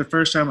smoked, or the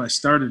first time I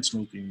started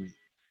smoking weed?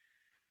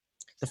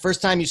 The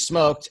first time you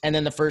smoked, and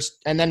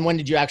then when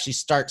did you actually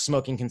start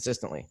smoking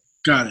consistently?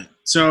 Got it.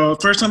 So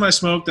first time I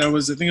smoked, I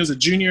think it was a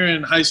junior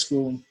in high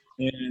school,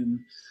 and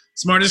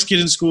smartest kid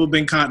in school,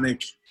 Ben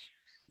Kotnick,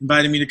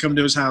 invited me to come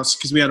to his house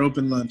because we had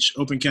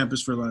open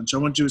campus for lunch. I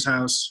went to his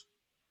house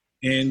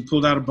and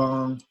pulled out a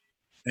bong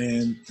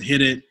and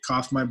hit it,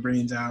 coughed my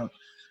brains out.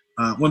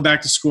 Went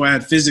back to school. I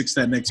had physics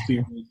that next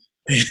period.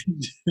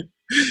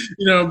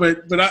 And,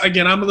 but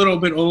again, I'm a little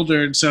bit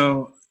older, and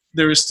so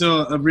there was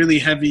still a really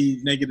heavy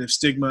negative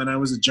stigma, and I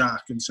was a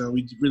jock, and so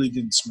we really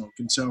didn't smoke.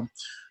 And so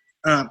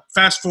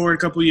fast forward a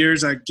couple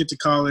years, I get to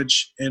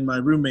college, and my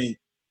roommate,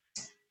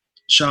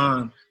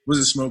 Sean, was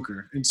a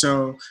smoker. And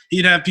so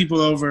he'd have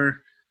people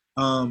over,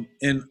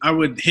 and I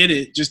would hit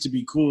it just to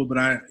be cool, but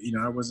I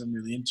wasn't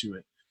really into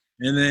it.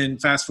 And then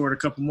fast forward a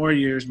couple more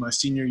years, my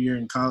senior year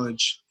in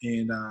college,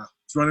 and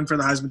was running for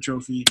the Heisman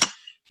Trophy.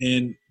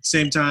 And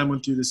same time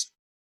went through this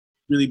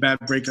really bad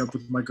breakup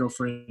with my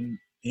girlfriend.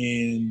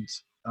 And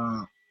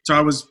so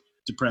I was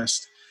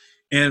depressed.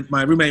 And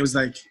my roommate was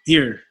like,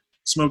 here,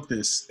 smoke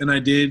this. And I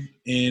did.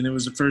 And it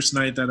was the first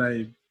night that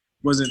I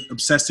wasn't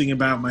obsessing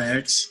about my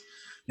ex.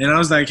 And I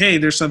was like, hey,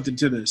 there's something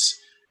to this.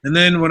 And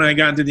then when I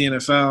got into the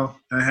NFL,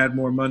 I had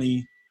more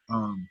money.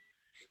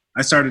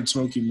 I started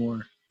smoking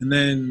more. And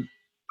then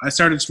I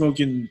started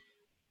smoking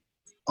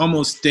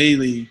almost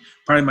daily,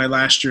 probably my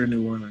last year in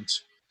New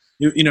Orleans.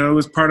 It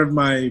was part of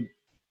my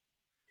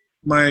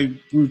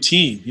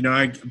routine.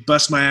 I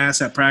bust my ass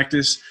at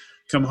practice,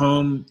 come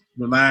home,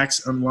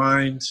 relax,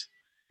 unwind,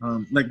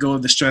 let go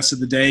of the stress of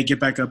the day, get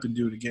back up and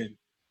do it again.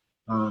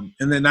 And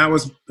then that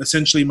was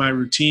essentially my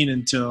routine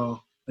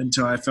until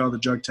I failed the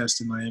drug test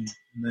in Miami.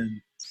 And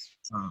then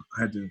I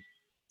had to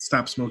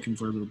stop smoking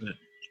for a little bit.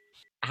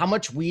 How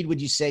much weed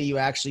would you say you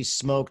actually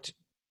smoked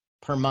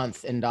per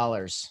month in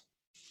dollars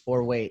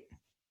or weight?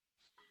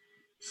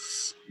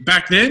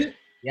 Back then?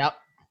 Yep.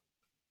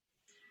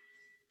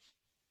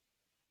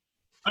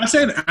 I'd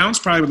say an ounce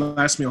probably would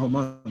last me a whole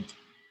month.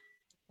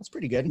 That's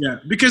pretty good. Yeah,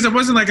 because it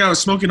wasn't like I was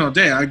smoking all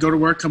day. I'd go to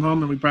work, come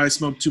home, and we'd probably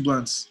smoke 2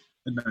 blunts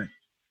at night.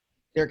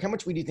 Derek, how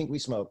much weed do you think we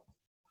smoke?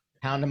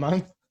 Pound a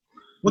month?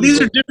 Well,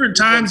 these are different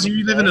times.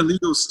 You live in a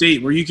legal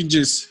state where you can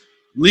just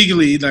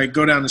legally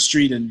go down the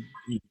street and.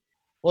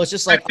 Well, it's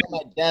just like on my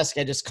desk.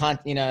 I just can't.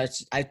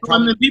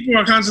 People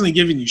are constantly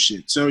giving you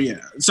shit. So yeah.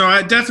 So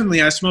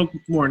I smoke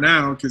more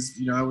now because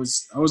I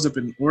was up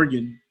in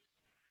Oregon,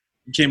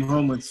 and came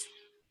home with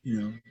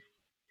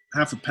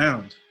half a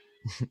pound.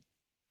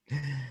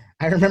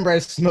 I remember I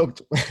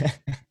smoked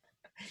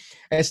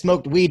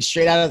weed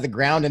straight out of the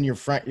ground in your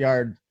front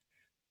yard.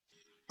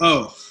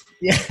 Oh.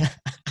 Yeah.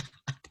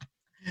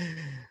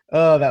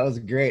 Oh, that was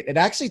great. It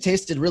actually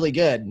tasted really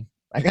good.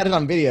 I got it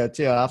on video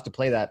too. I'll have to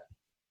play that.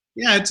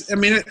 Yeah,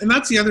 and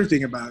that's the other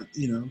thing about,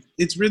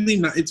 it's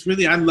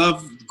really I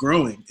love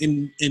growing.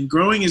 And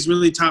growing has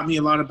really taught me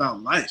a lot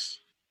about life.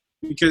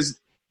 Because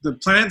the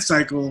plant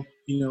cycle,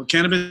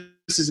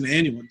 cannabis is an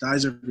annual, it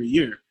dies every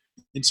year.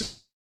 And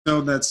so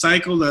that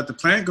cycle that the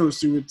plant goes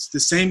through, it's the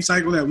same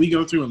cycle that we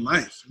go through in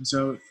life. And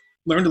so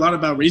learned a lot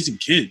about raising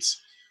kids.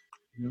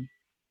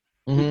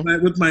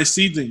 With my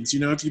seedlings,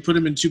 if you put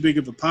them in too big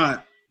of a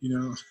pot,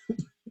 you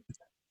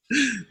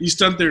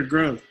stunt their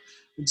growth.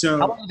 And so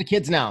how old are the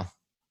kids now?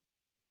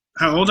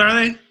 How old are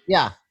they?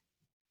 Yeah.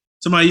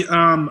 So my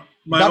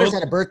daughter's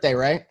had a birthday,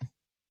 right?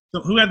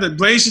 So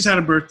Blaze just had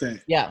a birthday.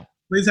 Yeah.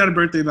 Blaze had a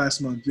birthday last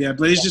month. Yeah,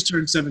 Blaze just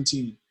turned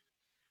 17.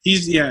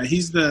 He's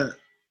the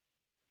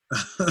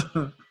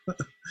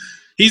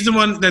he's the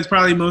one that's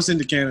probably most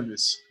into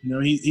cannabis.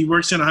 He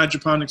works in a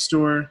hydroponic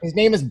store. His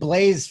name is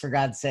Blaze, for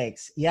God's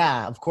sakes.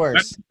 Yeah, of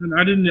course.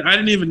 I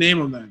didn't even name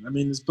him that. I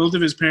mean, both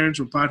of his parents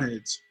were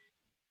potheads.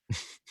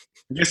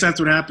 I guess that's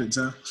what happens,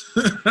 huh?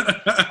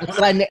 That's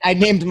what I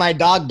named my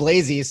dog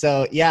Blazy.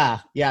 So yeah,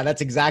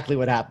 that's exactly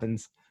what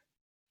happens.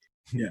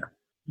 Yeah,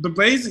 but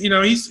Blaze,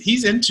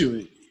 he's into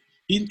it.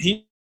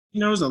 He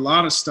knows a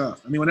lot of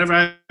stuff. I mean, whenever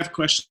I have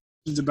questions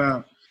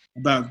about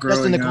growing,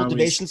 just in the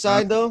cultivation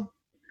side, though.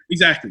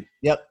 Exactly.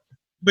 Yep.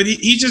 But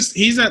he's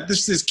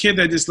this kid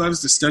that just loves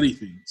to study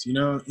things,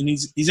 and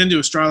he's into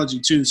astrology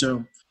too.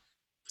 So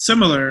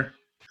similar.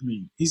 I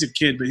mean, he's a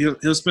kid, but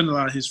he'll spend a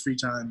lot of his free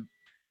time.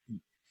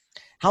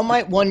 How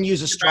might one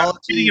use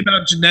astrology?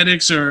 About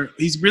genetics, or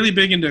he's really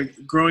big into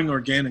growing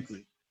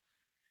organically.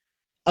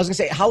 I was gonna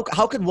say, how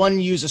could one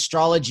use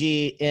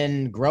astrology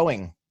in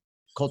growing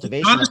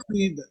cultivation?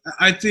 Honestly,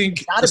 I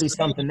think there's got to be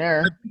something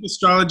there. I think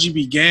astrology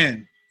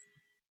began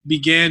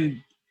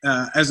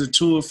as a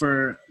tool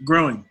for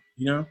growing.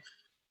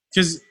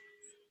 Because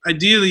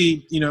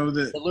ideally,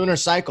 the lunar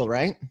cycle,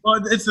 right?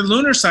 Well, it's the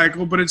lunar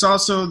cycle, but it's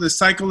also the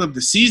cycle of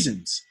the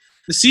seasons.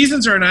 The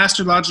seasons are an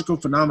astrological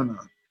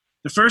phenomenon.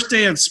 The first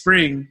day of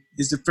spring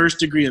is the first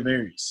degree of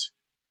Aries.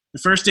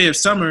 The first day of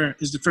summer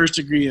is the first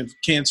degree of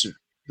Cancer.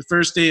 The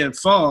first day of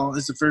fall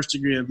is the first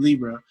degree of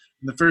Libra.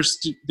 And the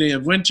first day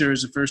of winter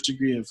is the first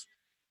degree of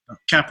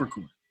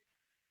Capricorn.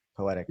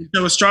 Poetic.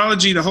 So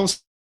astrology, the whole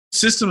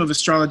system of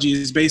astrology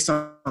is based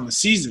on the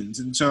seasons.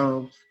 And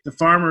so the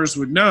farmers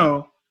would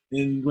know,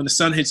 and when the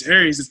sun hits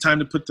Aries, it's time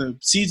to put the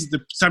seeds,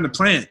 it's time to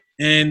plant.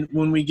 And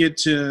when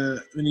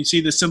you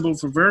see the symbol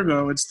for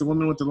Virgo, it's the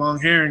woman with the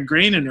long hair and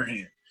grain in her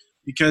hand,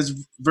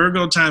 because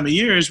Virgo time of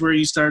year is where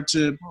you start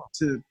to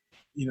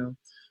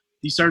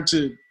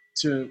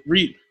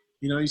reap,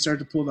 you start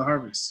to pull the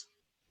harvest.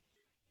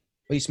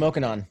 What are you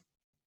smoking on?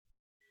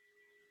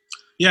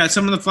 Yeah,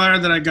 some of the flower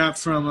that I got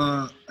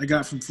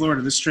from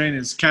Florida. This strain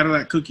is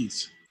Cadillac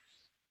Cookies.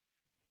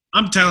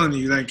 I'm telling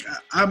you, like,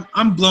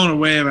 I'm blown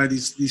away by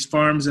these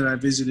farms that I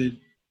visited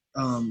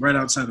right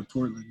outside of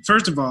Portland.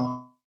 First of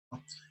all,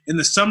 in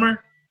the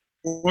summer,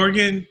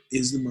 Oregon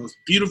is the most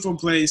beautiful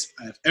place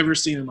I've ever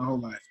seen in my whole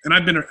life, and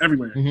I've been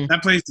everywhere. Mm-hmm.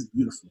 That place is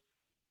beautiful.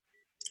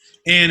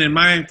 And in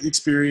my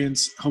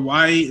experience,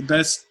 Hawaii,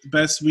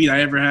 best weed I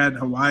ever had,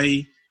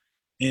 Hawaii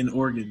and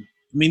Oregon.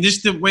 I mean,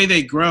 just the way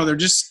they grow, I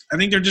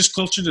think they're just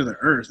closer to the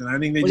earth. And I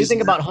think What do you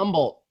think about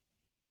Humboldt?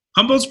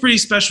 Humboldt's pretty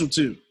special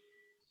too.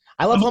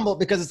 I love Humboldt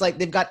because it's like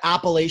they've got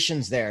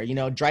appellations there,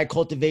 dry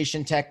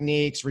cultivation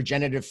techniques,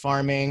 regenerative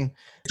farming.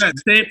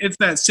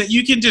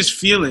 You can just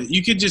feel it.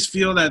 You can just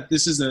feel that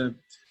this is a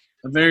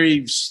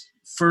very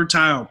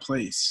fertile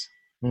place.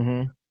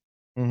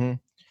 Mm-hmm. Mm-hmm.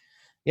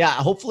 Yeah,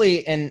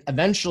 hopefully and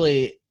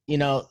eventually,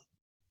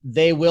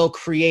 they will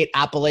create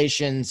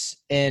appellations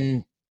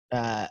in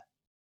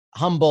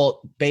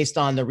Humboldt based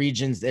on the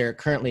regions there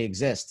currently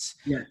exists.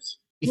 Yes.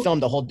 We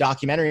filmed a whole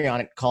documentary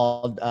on it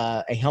called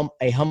a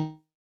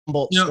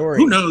Humboldt story.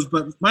 Who knows?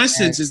 But my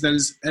sense is that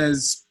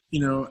as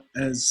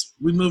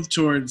we move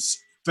towards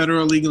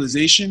federal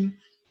legalization,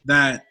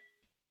 that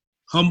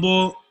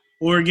Humboldt,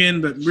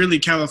 Oregon, but really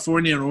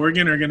California and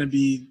Oregon are going to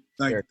be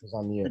like. Because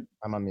I'm mute.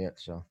 I'm on mute,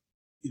 so.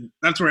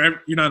 That's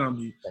where you're not on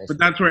mute, but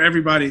that's where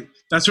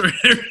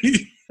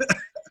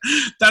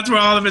that's where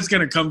all of it's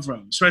going to come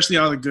from. Especially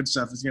all the good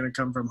stuff is going to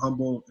come from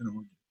Humboldt and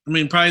Oregon. I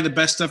mean, probably the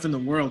best stuff in the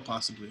world,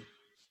 possibly.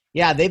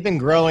 Yeah, they've been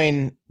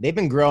growing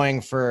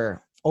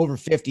for over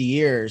 50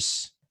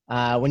 years.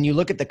 When you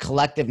look at the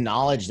collective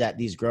knowledge that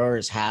these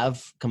growers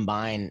have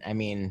combined, I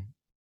mean,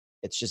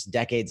 it's just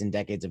decades and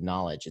decades of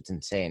knowledge. It's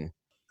insane.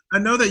 I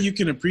know that you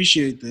can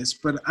appreciate this,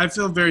 but I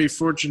feel very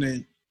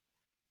fortunate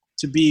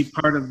to be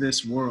part of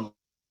this world.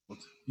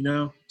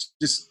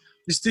 Just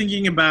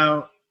thinking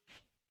about,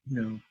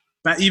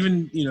 but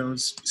even,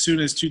 as soon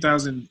as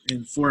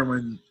 2004,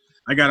 when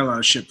I got a lot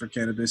of shit for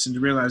cannabis, and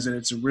to realize that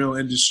it's a real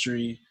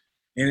industry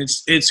and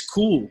it's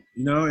cool,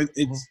 I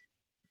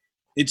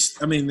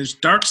mean, there's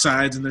dark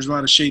sides and there's a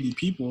lot of shady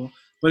people,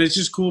 but it's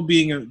just cool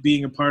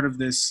being a part of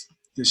this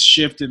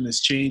shift and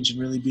this change and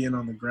really being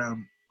on the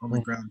ground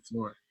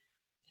floor.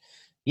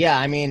 Yeah.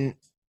 I mean,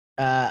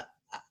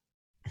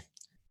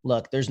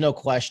 look, there's no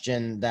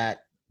question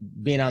that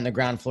being on the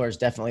ground floor is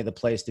definitely the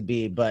place to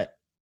be, but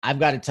I've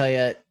got to tell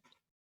you,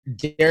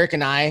 Derek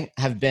and I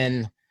have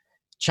been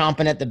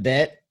chomping at the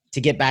bit to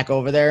get back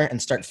over there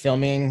and start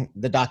filming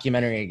the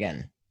documentary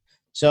again.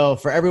 So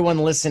for everyone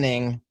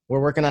listening, we're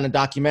working on a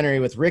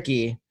documentary with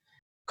Ricky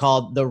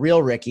called The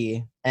Real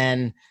Ricky.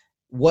 And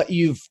what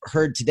you've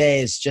heard today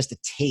is just a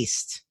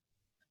taste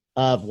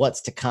of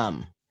what's to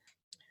come.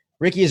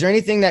 Ricky, is there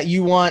anything that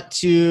you want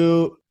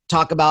to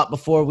talk about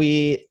before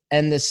we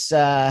end this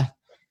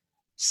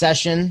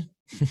session?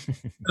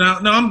 No,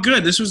 I'm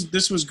good. This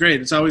was great.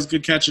 It's always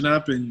good catching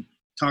up and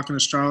talking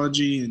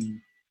astrology, and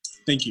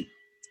thank you.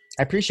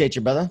 I appreciate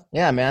you, brother.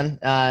 Yeah, man.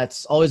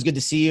 It's always good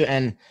to see you.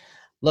 And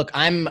look,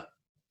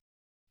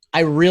 I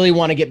really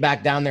want to get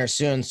back down there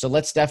soon. So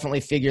let's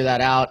definitely figure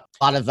that out.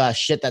 A lot of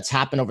shit that's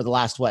happened over the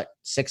last,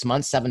 6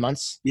 months, 7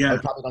 months? Yeah.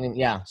 Probably don't even,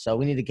 yeah. So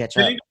we need to catch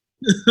up.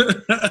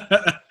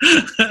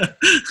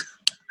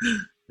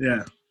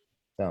 Yeah.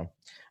 So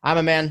I'm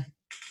a man.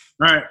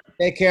 All right.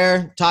 Take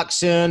care. Talk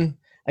soon.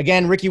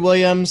 Again, Ricky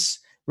Williams.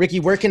 Ricky,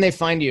 where can they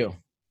find you?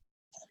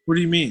 What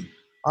do you mean?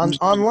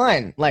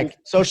 Online, like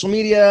social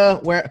media.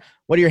 What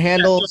are your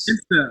handles?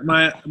 Insta.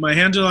 My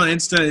handle on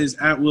Insta is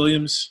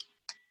 @Williams.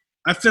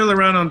 I fiddle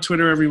around on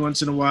Twitter every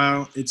once in a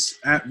while. It's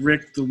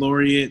 @Rick the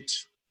Laureate.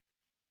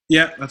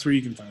 Yeah, that's where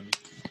you can find me.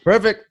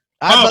 Perfect.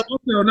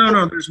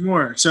 No, there's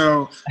more.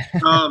 So,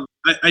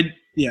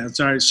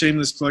 sorry,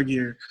 shameless plug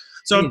here.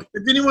 So,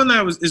 if anyone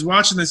that is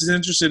watching this is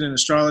interested in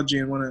astrology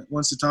and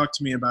wants to talk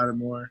to me about it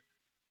more,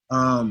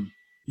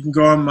 you can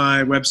go on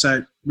my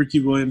website,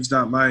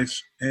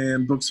 rickywilliams.life,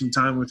 and book some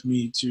time with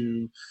me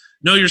to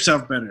know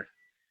yourself better.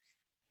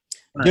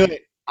 Do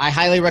it. I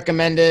highly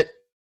recommend it.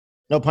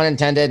 No pun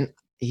intended.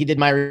 He did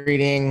my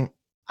reading.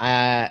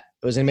 It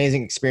was an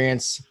amazing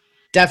experience.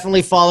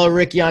 Definitely follow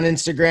Ricky on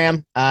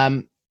Instagram.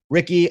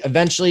 Ricky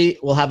eventually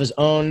will have his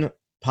own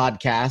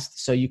podcast,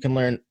 so you can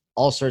learn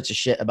all sorts of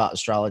shit about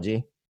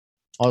astrology,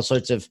 all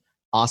sorts of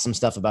awesome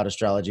stuff about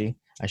astrology,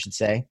 I should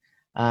say.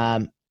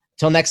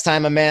 Till next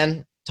time, my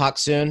man. Talk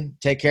soon.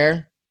 Take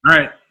care. All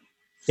right.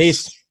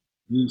 Peace.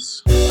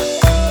 Peace.